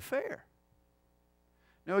been unfair.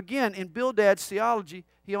 Now again, in Bildad's theology,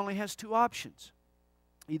 he only has two options.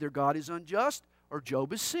 Either God is unjust or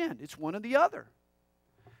Job has sinned. It's one or the other.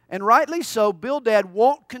 And rightly so, Bildad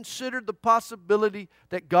won't consider the possibility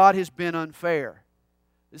that God has been unfair.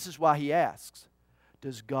 This is why he asks,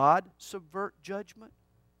 does God subvert judgment?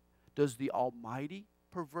 Does the Almighty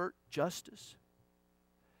pervert justice?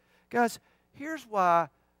 Guys, here's why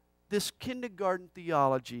this kindergarten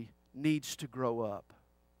theology needs to grow up.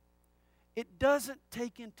 It doesn't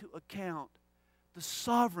take into account the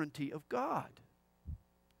sovereignty of God.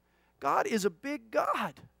 God is a big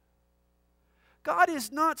God. God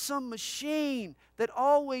is not some machine that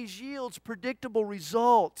always yields predictable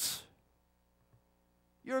results.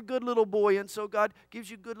 You're a good little boy, and so God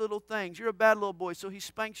gives you good little things. You're a bad little boy, so He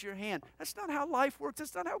spanks your hand. That's not how life works.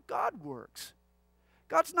 That's not how God works.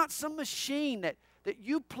 God's not some machine that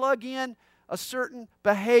you plug in a certain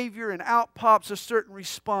behavior and out pops a certain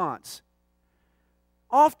response.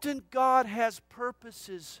 Often God has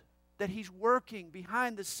purposes that He's working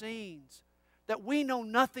behind the scenes that we know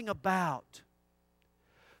nothing about.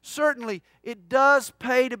 Certainly, it does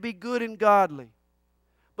pay to be good and godly.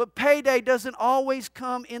 But payday doesn't always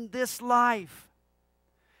come in this life.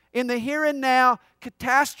 In the here and now,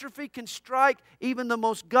 catastrophe can strike even the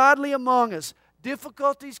most godly among us.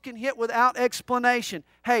 Difficulties can hit without explanation.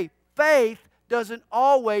 Hey, faith doesn't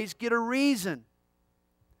always get a reason.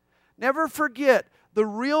 Never forget, the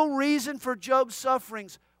real reason for Job's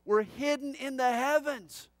sufferings were hidden in the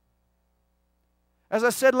heavens. As I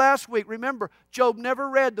said last week, remember, Job never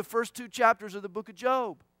read the first 2 chapters of the book of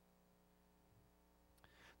Job.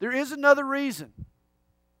 There is another reason.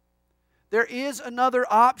 There is another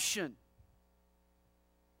option.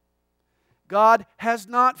 God has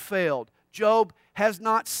not failed. Job has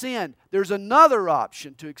not sinned. There's another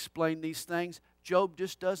option to explain these things. Job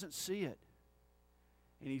just doesn't see it.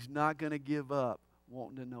 And he's not going to give up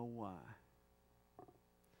wanting to know why.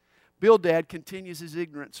 Bildad continues his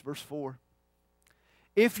ignorance, verse 4.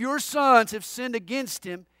 If your sons have sinned against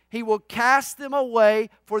him, he will cast them away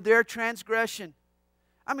for their transgression.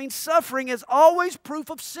 I mean, suffering is always proof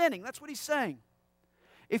of sinning. That's what he's saying.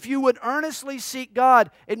 If you would earnestly seek God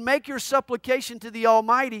and make your supplication to the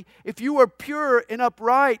Almighty, if you were pure and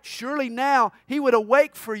upright, surely now He would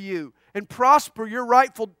awake for you and prosper your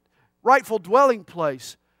rightful dwelling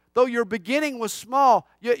place. Though your beginning was small,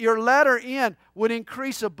 yet your latter end would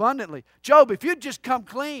increase abundantly. Job, if you'd just come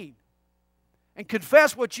clean and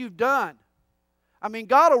confess what you've done, I mean,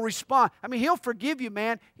 God will respond. I mean, He'll forgive you,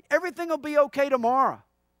 man. Everything will be okay tomorrow.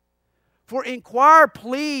 For inquire,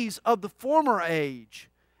 please, of the former age,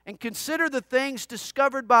 and consider the things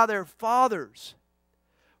discovered by their fathers.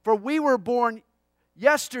 For we were born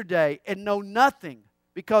yesterday and know nothing,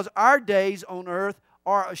 because our days on earth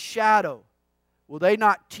are a shadow. Will they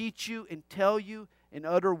not teach you and tell you and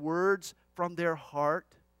utter words from their heart?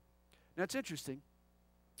 Now it's interesting.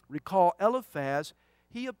 Recall Eliphaz,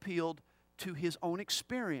 he appealed to his own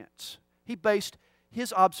experience. He based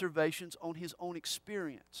his observations on his own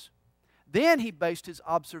experience. Then he based his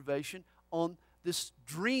observation on this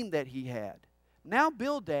dream that he had. Now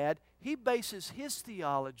Bildad, he bases his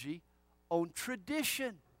theology on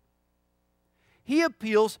tradition. He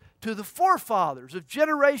appeals to the forefathers of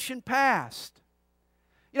generation past.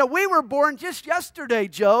 You know, we were born just yesterday,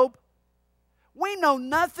 Job. We know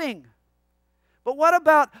nothing. But what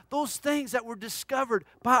about those things that were discovered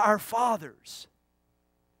by our fathers?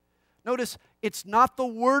 Notice, it's not the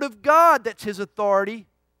Word of God that's his authority.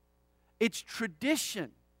 It's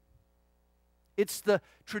tradition. It's the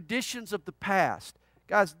traditions of the past.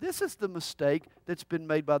 Guys, this is the mistake that's been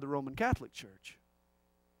made by the Roman Catholic Church.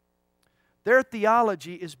 Their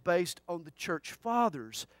theology is based on the church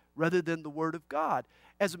fathers rather than the Word of God.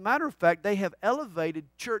 As a matter of fact, they have elevated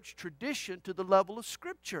church tradition to the level of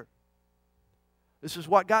Scripture. This is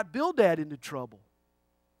what got Bildad into trouble.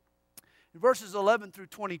 In verses 11 through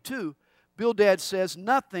 22, Bildad says,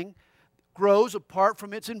 nothing grows apart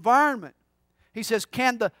from its environment. He says,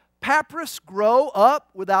 can the papyrus grow up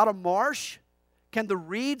without a marsh? Can the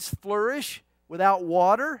reeds flourish without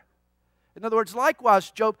water? In other words,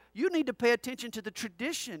 likewise, Job, you need to pay attention to the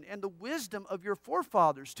tradition and the wisdom of your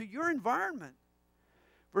forefathers, to your environment.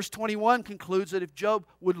 Verse 21 concludes that if Job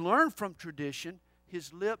would learn from tradition,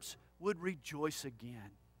 his lips would rejoice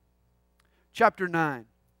again. Chapter 9.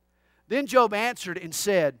 Then Job answered and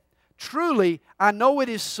said, truly, I know it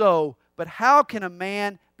is so, but how can a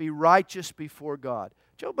man be righteous before God?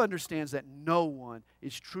 Job understands that no one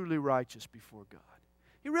is truly righteous before God.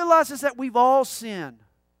 He realizes that we've all sinned.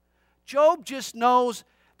 Job just knows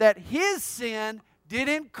that his sin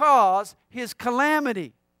didn't cause his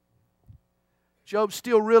calamity. Job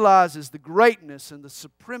still realizes the greatness and the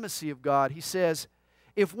supremacy of God. He says,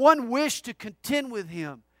 if one wished to contend with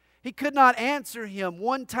him, he could not answer him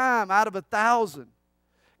one time out of 1,000.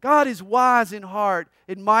 God is wise in heart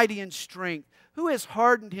and mighty in strength. Who has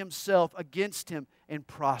hardened himself against him and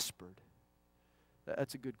prospered?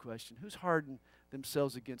 That's a good question. Who's hardened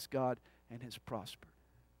themselves against God and has prospered?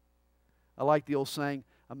 I like the old saying,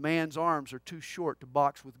 a man's arms are too short to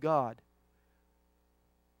box with God.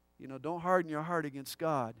 You know, don't harden your heart against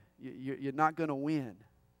God. You're not going to win.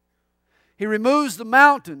 He removes the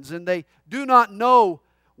mountains, and they do not know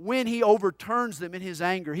when He overturns them in His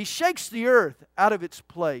anger. He shakes the earth out of its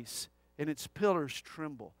place, and its pillars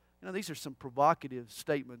tremble. You know, these are some provocative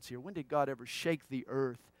statements here. When did God ever shake the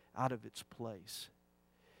earth out of its place?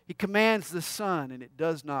 He commands the sun, and it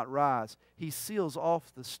does not rise. He seals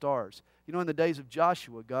off the stars. You know, in the days of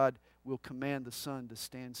Joshua, God will command the sun to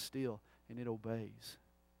stand still, and it obeys.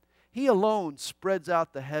 He alone spreads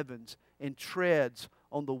out the heavens and treads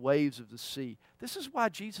on the waves of the sea. This is why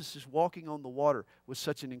Jesus is walking on the water was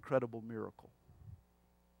such an incredible miracle.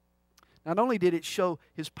 Not only did it show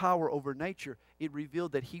His power over nature, it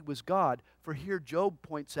revealed that He was God. For here Job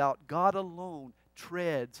points out, God alone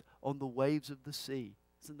treads on the waves of the sea.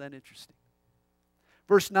 Isn't that interesting?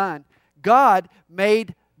 Verse 9, God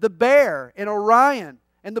made the Bear and Orion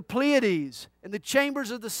and the Pleiades and the chambers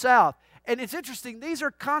of the south. And it's interesting, these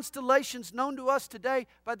are constellations known to us today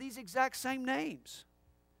by these exact same names.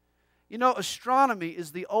 You know, astronomy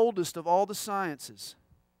is the oldest of all the sciences.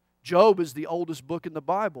 Job is the oldest book in the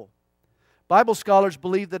Bible. Bible scholars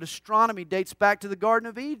believe that astronomy dates back to the Garden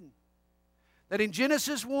of Eden. That in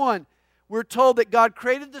Genesis 1, we're told that God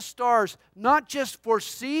created the stars not just for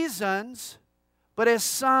seasons, but as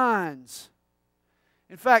signs.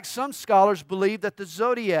 In fact, some scholars believe that the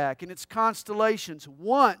zodiac and its constellations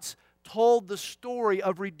once told the story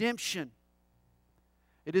of redemption.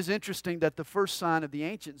 It is interesting that the first sign of the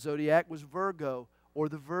ancient zodiac was Virgo, or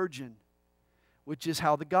the Virgin, which is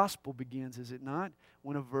how the gospel begins, is it not?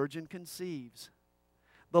 When a virgin conceives.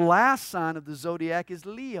 The last sign of the zodiac is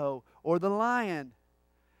Leo, or the Lion.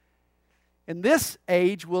 And this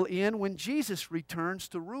age will end when Jesus returns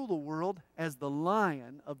to rule the world as the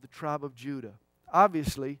Lion of the tribe of Judah.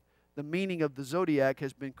 Obviously, the meaning of the zodiac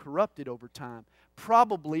has been corrupted over time,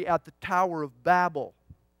 probably at the Tower of Babel.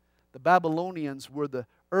 The Babylonians were the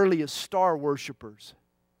earliest star worshipers.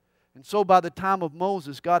 And so by the time of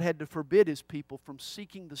Moses, God had to forbid His people from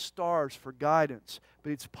seeking the stars for guidance.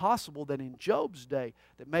 But it's possible that in Job's day,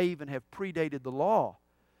 that may even have predated the law,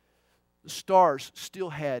 the stars still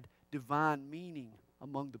had divine meaning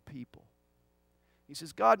among the people. He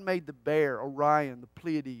says, God made the Bear, Orion, the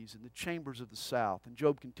Pleiades, and the chambers of the south. And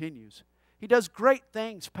Job continues, He does great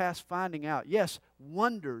things past finding out. Yes,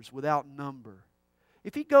 wonders without number.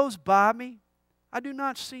 If He goes by me, I do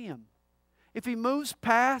not see him. If he moves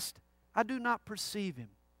past, I do not perceive him.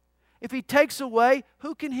 If he takes away,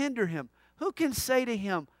 who can hinder him? Who can say to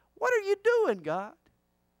him, what are you doing, God?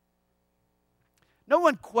 No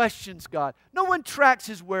one questions God. No one tracks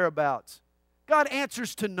his whereabouts. God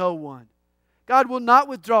answers to no one. God will not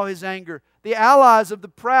withdraw his anger. The allies of the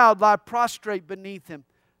proud lie prostrate beneath him.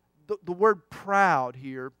 The word proud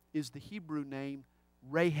here is the Hebrew name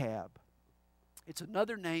Rahab. It's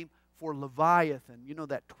another name for Leviathan. You know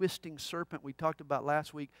that twisting serpent we talked about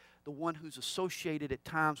last week, the one who's associated at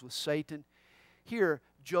times with Satan. Here,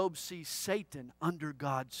 Job sees Satan under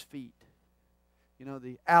God's feet. You know,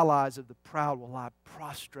 the allies of the proud will lie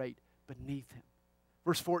prostrate beneath him.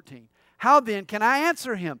 Verse 14, how then can I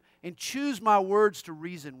answer him and choose my words to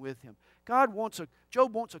reason with him? Job wants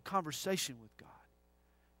a conversation with God.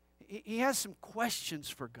 He has some questions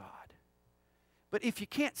for God. But if you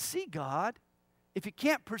can't see God, if you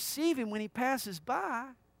can't perceive him when he passes by,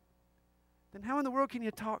 then how in the world can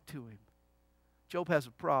you talk to him? Job has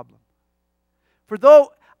a problem. For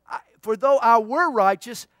though I were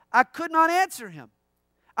righteous, I could not answer him.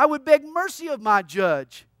 I would beg mercy of my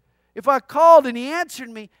judge. If I called and he answered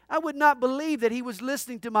me, I would not believe that he was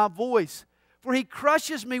listening to my voice. For he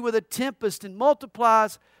crushes me with a tempest and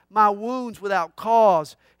multiplies my wounds without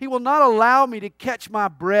cause. He will not allow me to catch my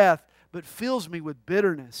breath, but fills me with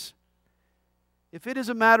bitterness. If it is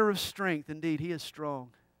a matter of strength, indeed, he is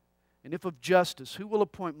strong. And if of justice, who will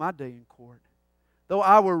appoint my day in court? Though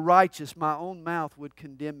I were righteous, my own mouth would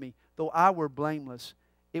condemn me. Though I were blameless,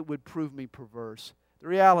 it would prove me perverse. The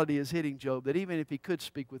reality is hitting Job that even if he could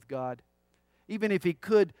speak with God, even if he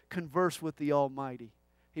could converse with the Almighty,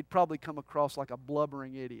 he'd probably come across like a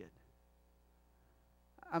blubbering idiot.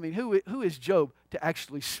 I mean, who is Job to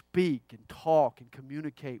actually speak and talk and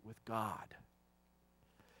communicate with God?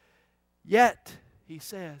 Yet, he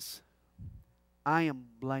says, I am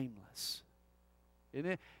blameless.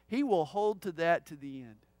 And he will hold to that to the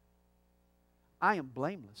end. I am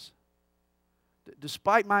blameless.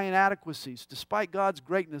 Despite my inadequacies, despite God's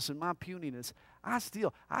greatness and my puniness, I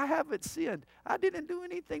haven't sinned. I didn't do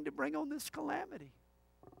anything to bring on this calamity.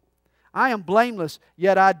 I am blameless,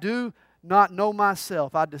 yet I do not know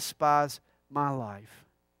myself. I despise my life.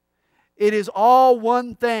 It is all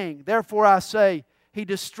one thing. Therefore I say, he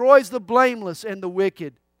destroys the blameless and the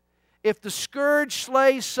wicked. If the scourge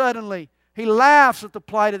slays suddenly, he laughs at the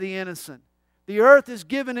plight of the innocent. The earth is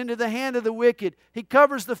given into the hand of the wicked. He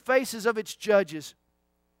covers the faces of its judges.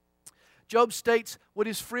 Job states what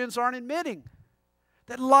his friends aren't admitting,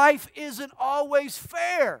 that life isn't always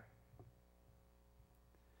fair.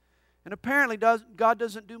 And apparently God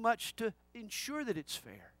doesn't do much to ensure that it's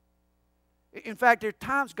fair. In fact, there are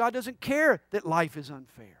times God doesn't care that life is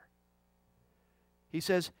unfair. He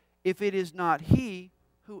says, if it is not He,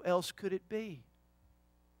 who else could it be?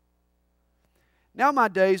 Now my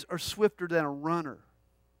days are swifter than a runner.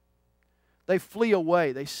 They flee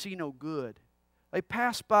away. They see no good. They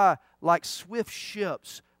pass by like swift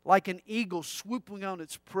ships, like an eagle swooping on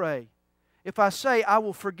its prey. If I say, I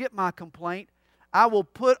will forget my complaint, I will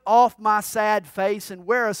put off my sad face and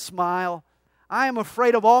wear a smile. I am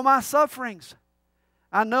afraid of all my sufferings.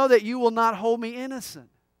 I know that you will not hold me innocent.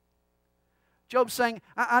 Job's saying,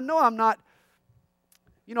 I know I'm not,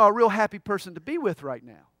 a real happy person to be with right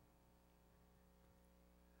now.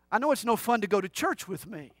 I know it's no fun to go to church with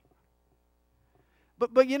me.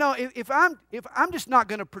 But if I'm just not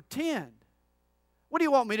going to pretend, what do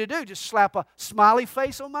you want me to do? Just slap a smiley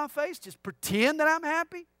face on my face? Just pretend that I'm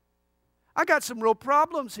happy? I got some real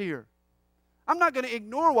problems here. I'm not going to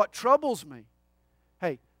ignore what troubles me.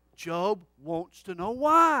 Hey, Job wants to know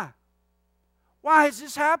why. Why has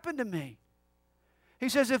this happened to me? He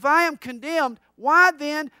says, if I am condemned, why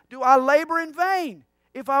then do I labor in vain?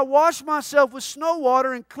 If I wash myself with snow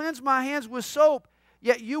water and cleanse my hands with soap,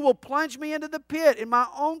 yet you will plunge me into the pit, and my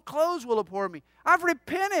own clothes will abhor me. I've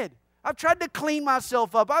repented. I've tried to clean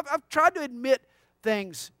myself up. I've tried to admit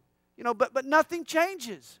things, but nothing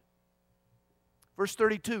changes. Verse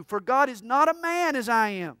 32, for God is not a man as I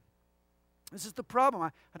am. This is the problem.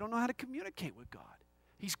 I don't know how to communicate with God.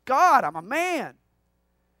 He's God. I'm a man.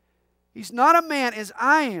 He's not a man as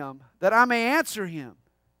I am, that I may answer him,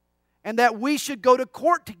 and that we should go to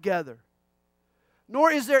court together.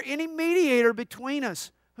 Nor is there any mediator between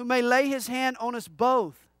us who may lay his hand on us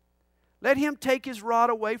both. Let him take his rod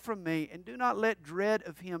away from me, and do not let dread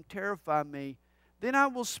of him terrify me. Then I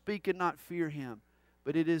will speak and not fear him.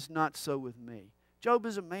 But it is not so with me. Job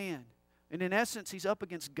is a man, and in essence, he's up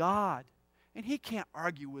against God. And he can't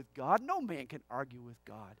argue with God. No man can argue with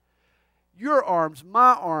God. Your arms,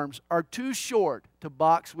 my arms, are too short to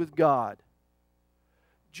box with God.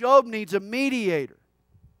 Job needs a mediator.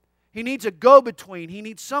 He needs a go-between. He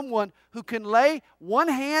needs someone who can lay one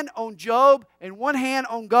hand on Job and one hand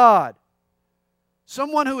on God.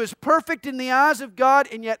 Someone who is perfect in the eyes of God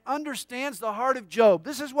and yet understands the heart of Job.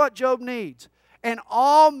 This is what Job needs. And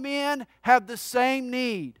all men have the same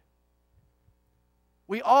need.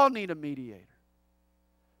 We all need a mediator.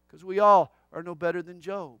 Because we all are no better than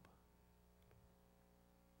Job.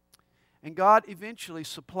 And God eventually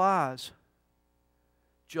supplies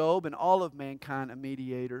Job and all of mankind a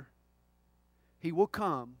mediator. He will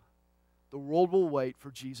come. The world will wait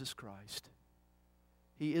for Jesus Christ.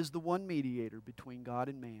 He is the one mediator between God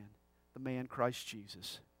and man, the man Christ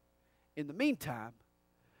Jesus. In the meantime,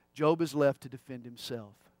 Job is left to defend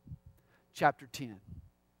himself. Chapter 10.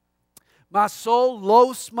 My soul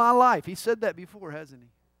loathes my life. He said that before, hasn't he?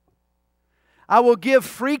 I will give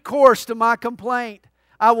free course to my complaint.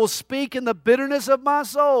 I will speak in the bitterness of my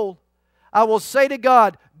soul. I will say to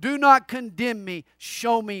God, do not condemn me.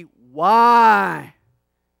 Show me why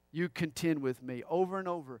you contend with me. Over and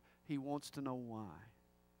over, he wants to know why.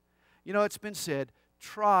 You know, it's been said,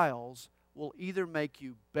 trials will either make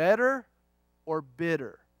you better or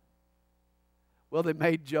bitter. Well, they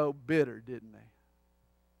made Job bitter, didn't they?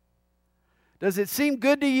 Does it seem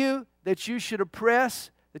good to you that you should oppress,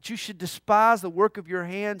 that you should despise the work of your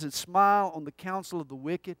hands and smile on the counsel of the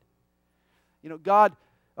wicked? You know,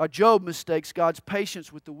 Job mistakes God's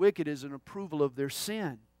patience with the wicked as an approval of their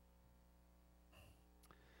sin.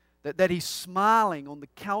 That he's smiling on the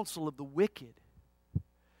counsel of the wicked.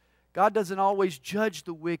 God doesn't always judge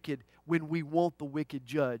the wicked when we want the wicked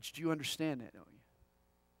judged. Do you understand that, don't you?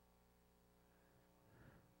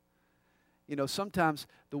 You know, sometimes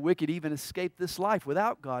the wicked even escape this life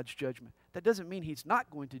without God's judgment. That doesn't mean He's not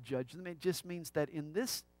going to judge them. It just means that in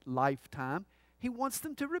this lifetime, He wants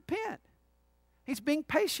them to repent. He's being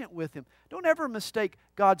patient with them. Don't ever mistake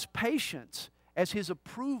God's patience as His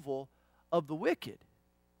approval of the wicked.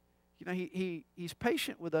 You know, He's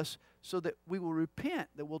patient with us so that we will repent,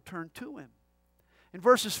 that we'll turn to Him. In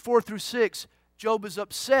verses 4 through 6, Job is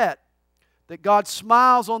upset that God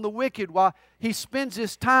smiles on the wicked while he spends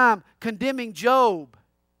his time condemning Job.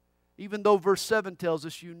 Even though verse 7 tells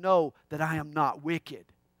us, you know that I am not wicked.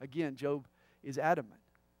 Again, Job is adamant.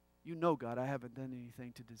 You know, God, I haven't done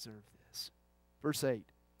anything to deserve this. Verse 8.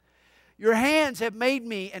 Your hands have made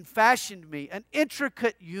me and fashioned me, an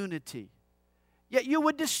intricate unity. Yet you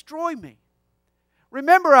would destroy me.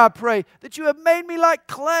 Remember, I pray, that you have made me like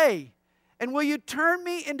clay. And will you turn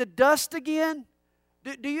me into dust again?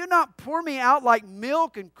 Do you not pour me out like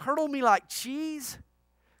milk and curdle me like cheese?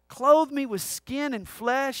 Clothe me with skin and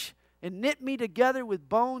flesh and knit me together with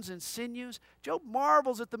bones and sinews. Job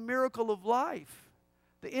marvels at the miracle of life,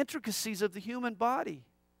 the intricacies of the human body.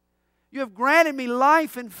 You have granted me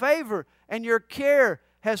life and favor, and your care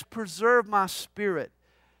has preserved my spirit.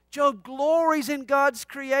 Job glories in God's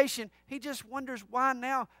creation. He just wonders why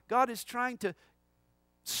now God is trying to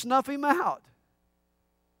snuff him out.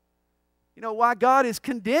 You know, why God is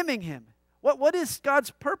condemning him. What is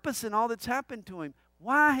God's purpose in all that's happened to him?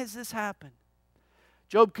 Why has this happened?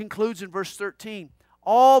 Job concludes in verse 13,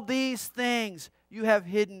 all these things you have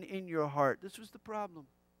hidden in your heart. This was the problem.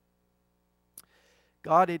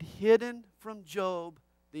 God had hidden from Job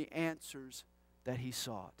the answers that he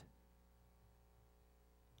sought.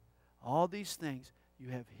 All these things you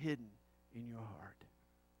have hidden in your heart.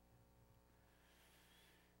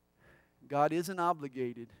 God isn't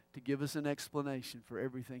obligated to give us an explanation for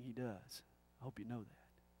everything He does. I hope you know that.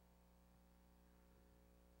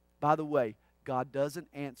 By the way, God doesn't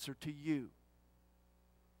answer to you.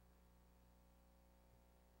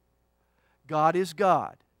 God is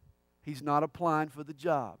God. He's not applying for the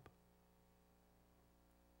job.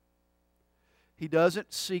 He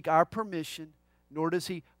doesn't seek our permission, nor does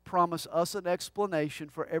He promise us an explanation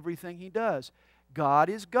for everything He does. God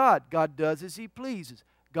is God. God does as He pleases.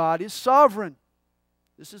 God is sovereign.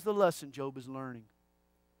 This is the lesson Job is learning.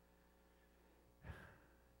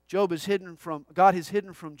 God has hidden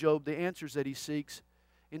from Job the answers that he seeks.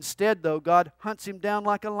 Instead, though, God hunts him down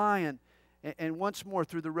like a lion. And once more,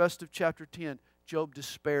 through the rest of chapter 10, Job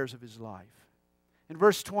despairs of his life. In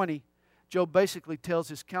verse 20, Job basically tells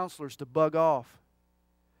his counselors to bug off.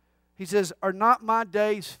 He says, are not my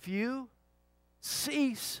days few?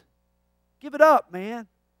 Cease. Give it up, man.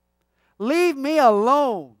 Leave me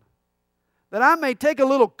alone, that I may take a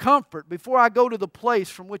little comfort before I go to the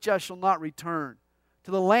place from which I shall not return,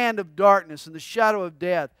 to the land of darkness and the shadow of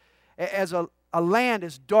death, as a land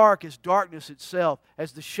as dark as darkness itself,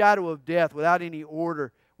 as the shadow of death without any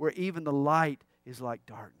order, where even the light is like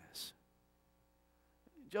darkness.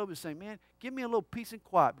 Job is saying, man, give me a little peace and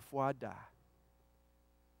quiet before I die.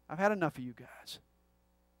 I've had enough of you guys.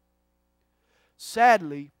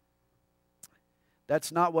 Sadly,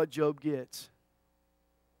 that's not what Job gets.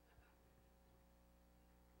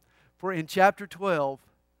 For in chapter 12,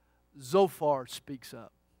 Zophar speaks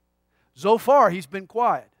up. Zophar, he's been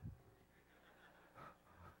quiet.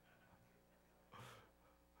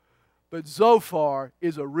 But Zophar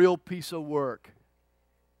is a real piece of work.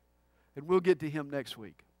 And we'll get to him next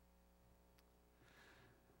week.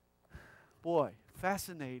 Boy,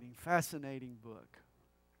 fascinating, fascinating book.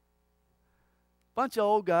 Bunch of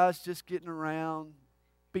old guys just getting around,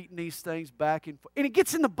 beating these things back and forth. And it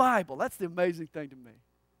gets in the Bible. That's the amazing thing to me.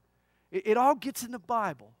 It all gets in the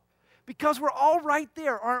Bible. Because we're all right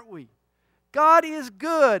there, aren't we? God is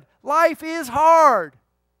good. Life is hard.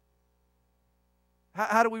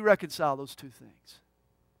 How do we reconcile those two things?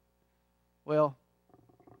 Well,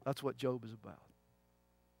 that's what Job is about.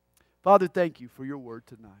 Father, thank you for your word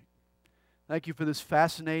tonight. Thank you for this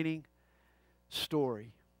fascinating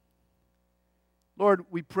story. Lord,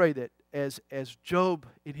 we pray that as Job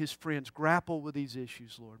and his friends grapple with these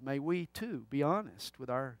issues, Lord, may we too be honest with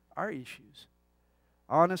our issues,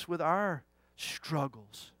 honest with our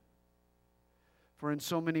struggles. For in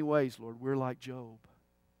so many ways, Lord, we're like Job.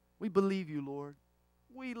 We believe you, Lord.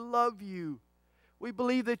 We love you. We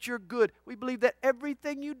believe that you're good. We believe that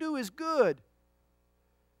everything you do is good.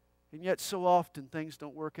 And yet so often things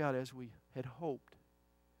don't work out as we had hoped.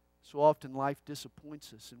 So often life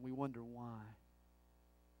disappoints us and we wonder why.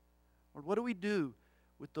 Lord, what do we do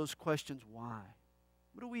with those questions why?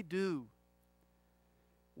 What do we do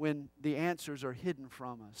when the answers are hidden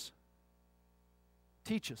from us?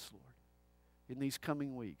 Teach us, Lord, in these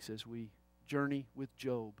coming weeks as we journey with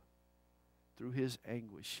Job through his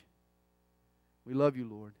anguish. We love you,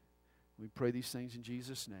 Lord. We pray these things in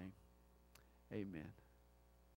Jesus' name. Amen.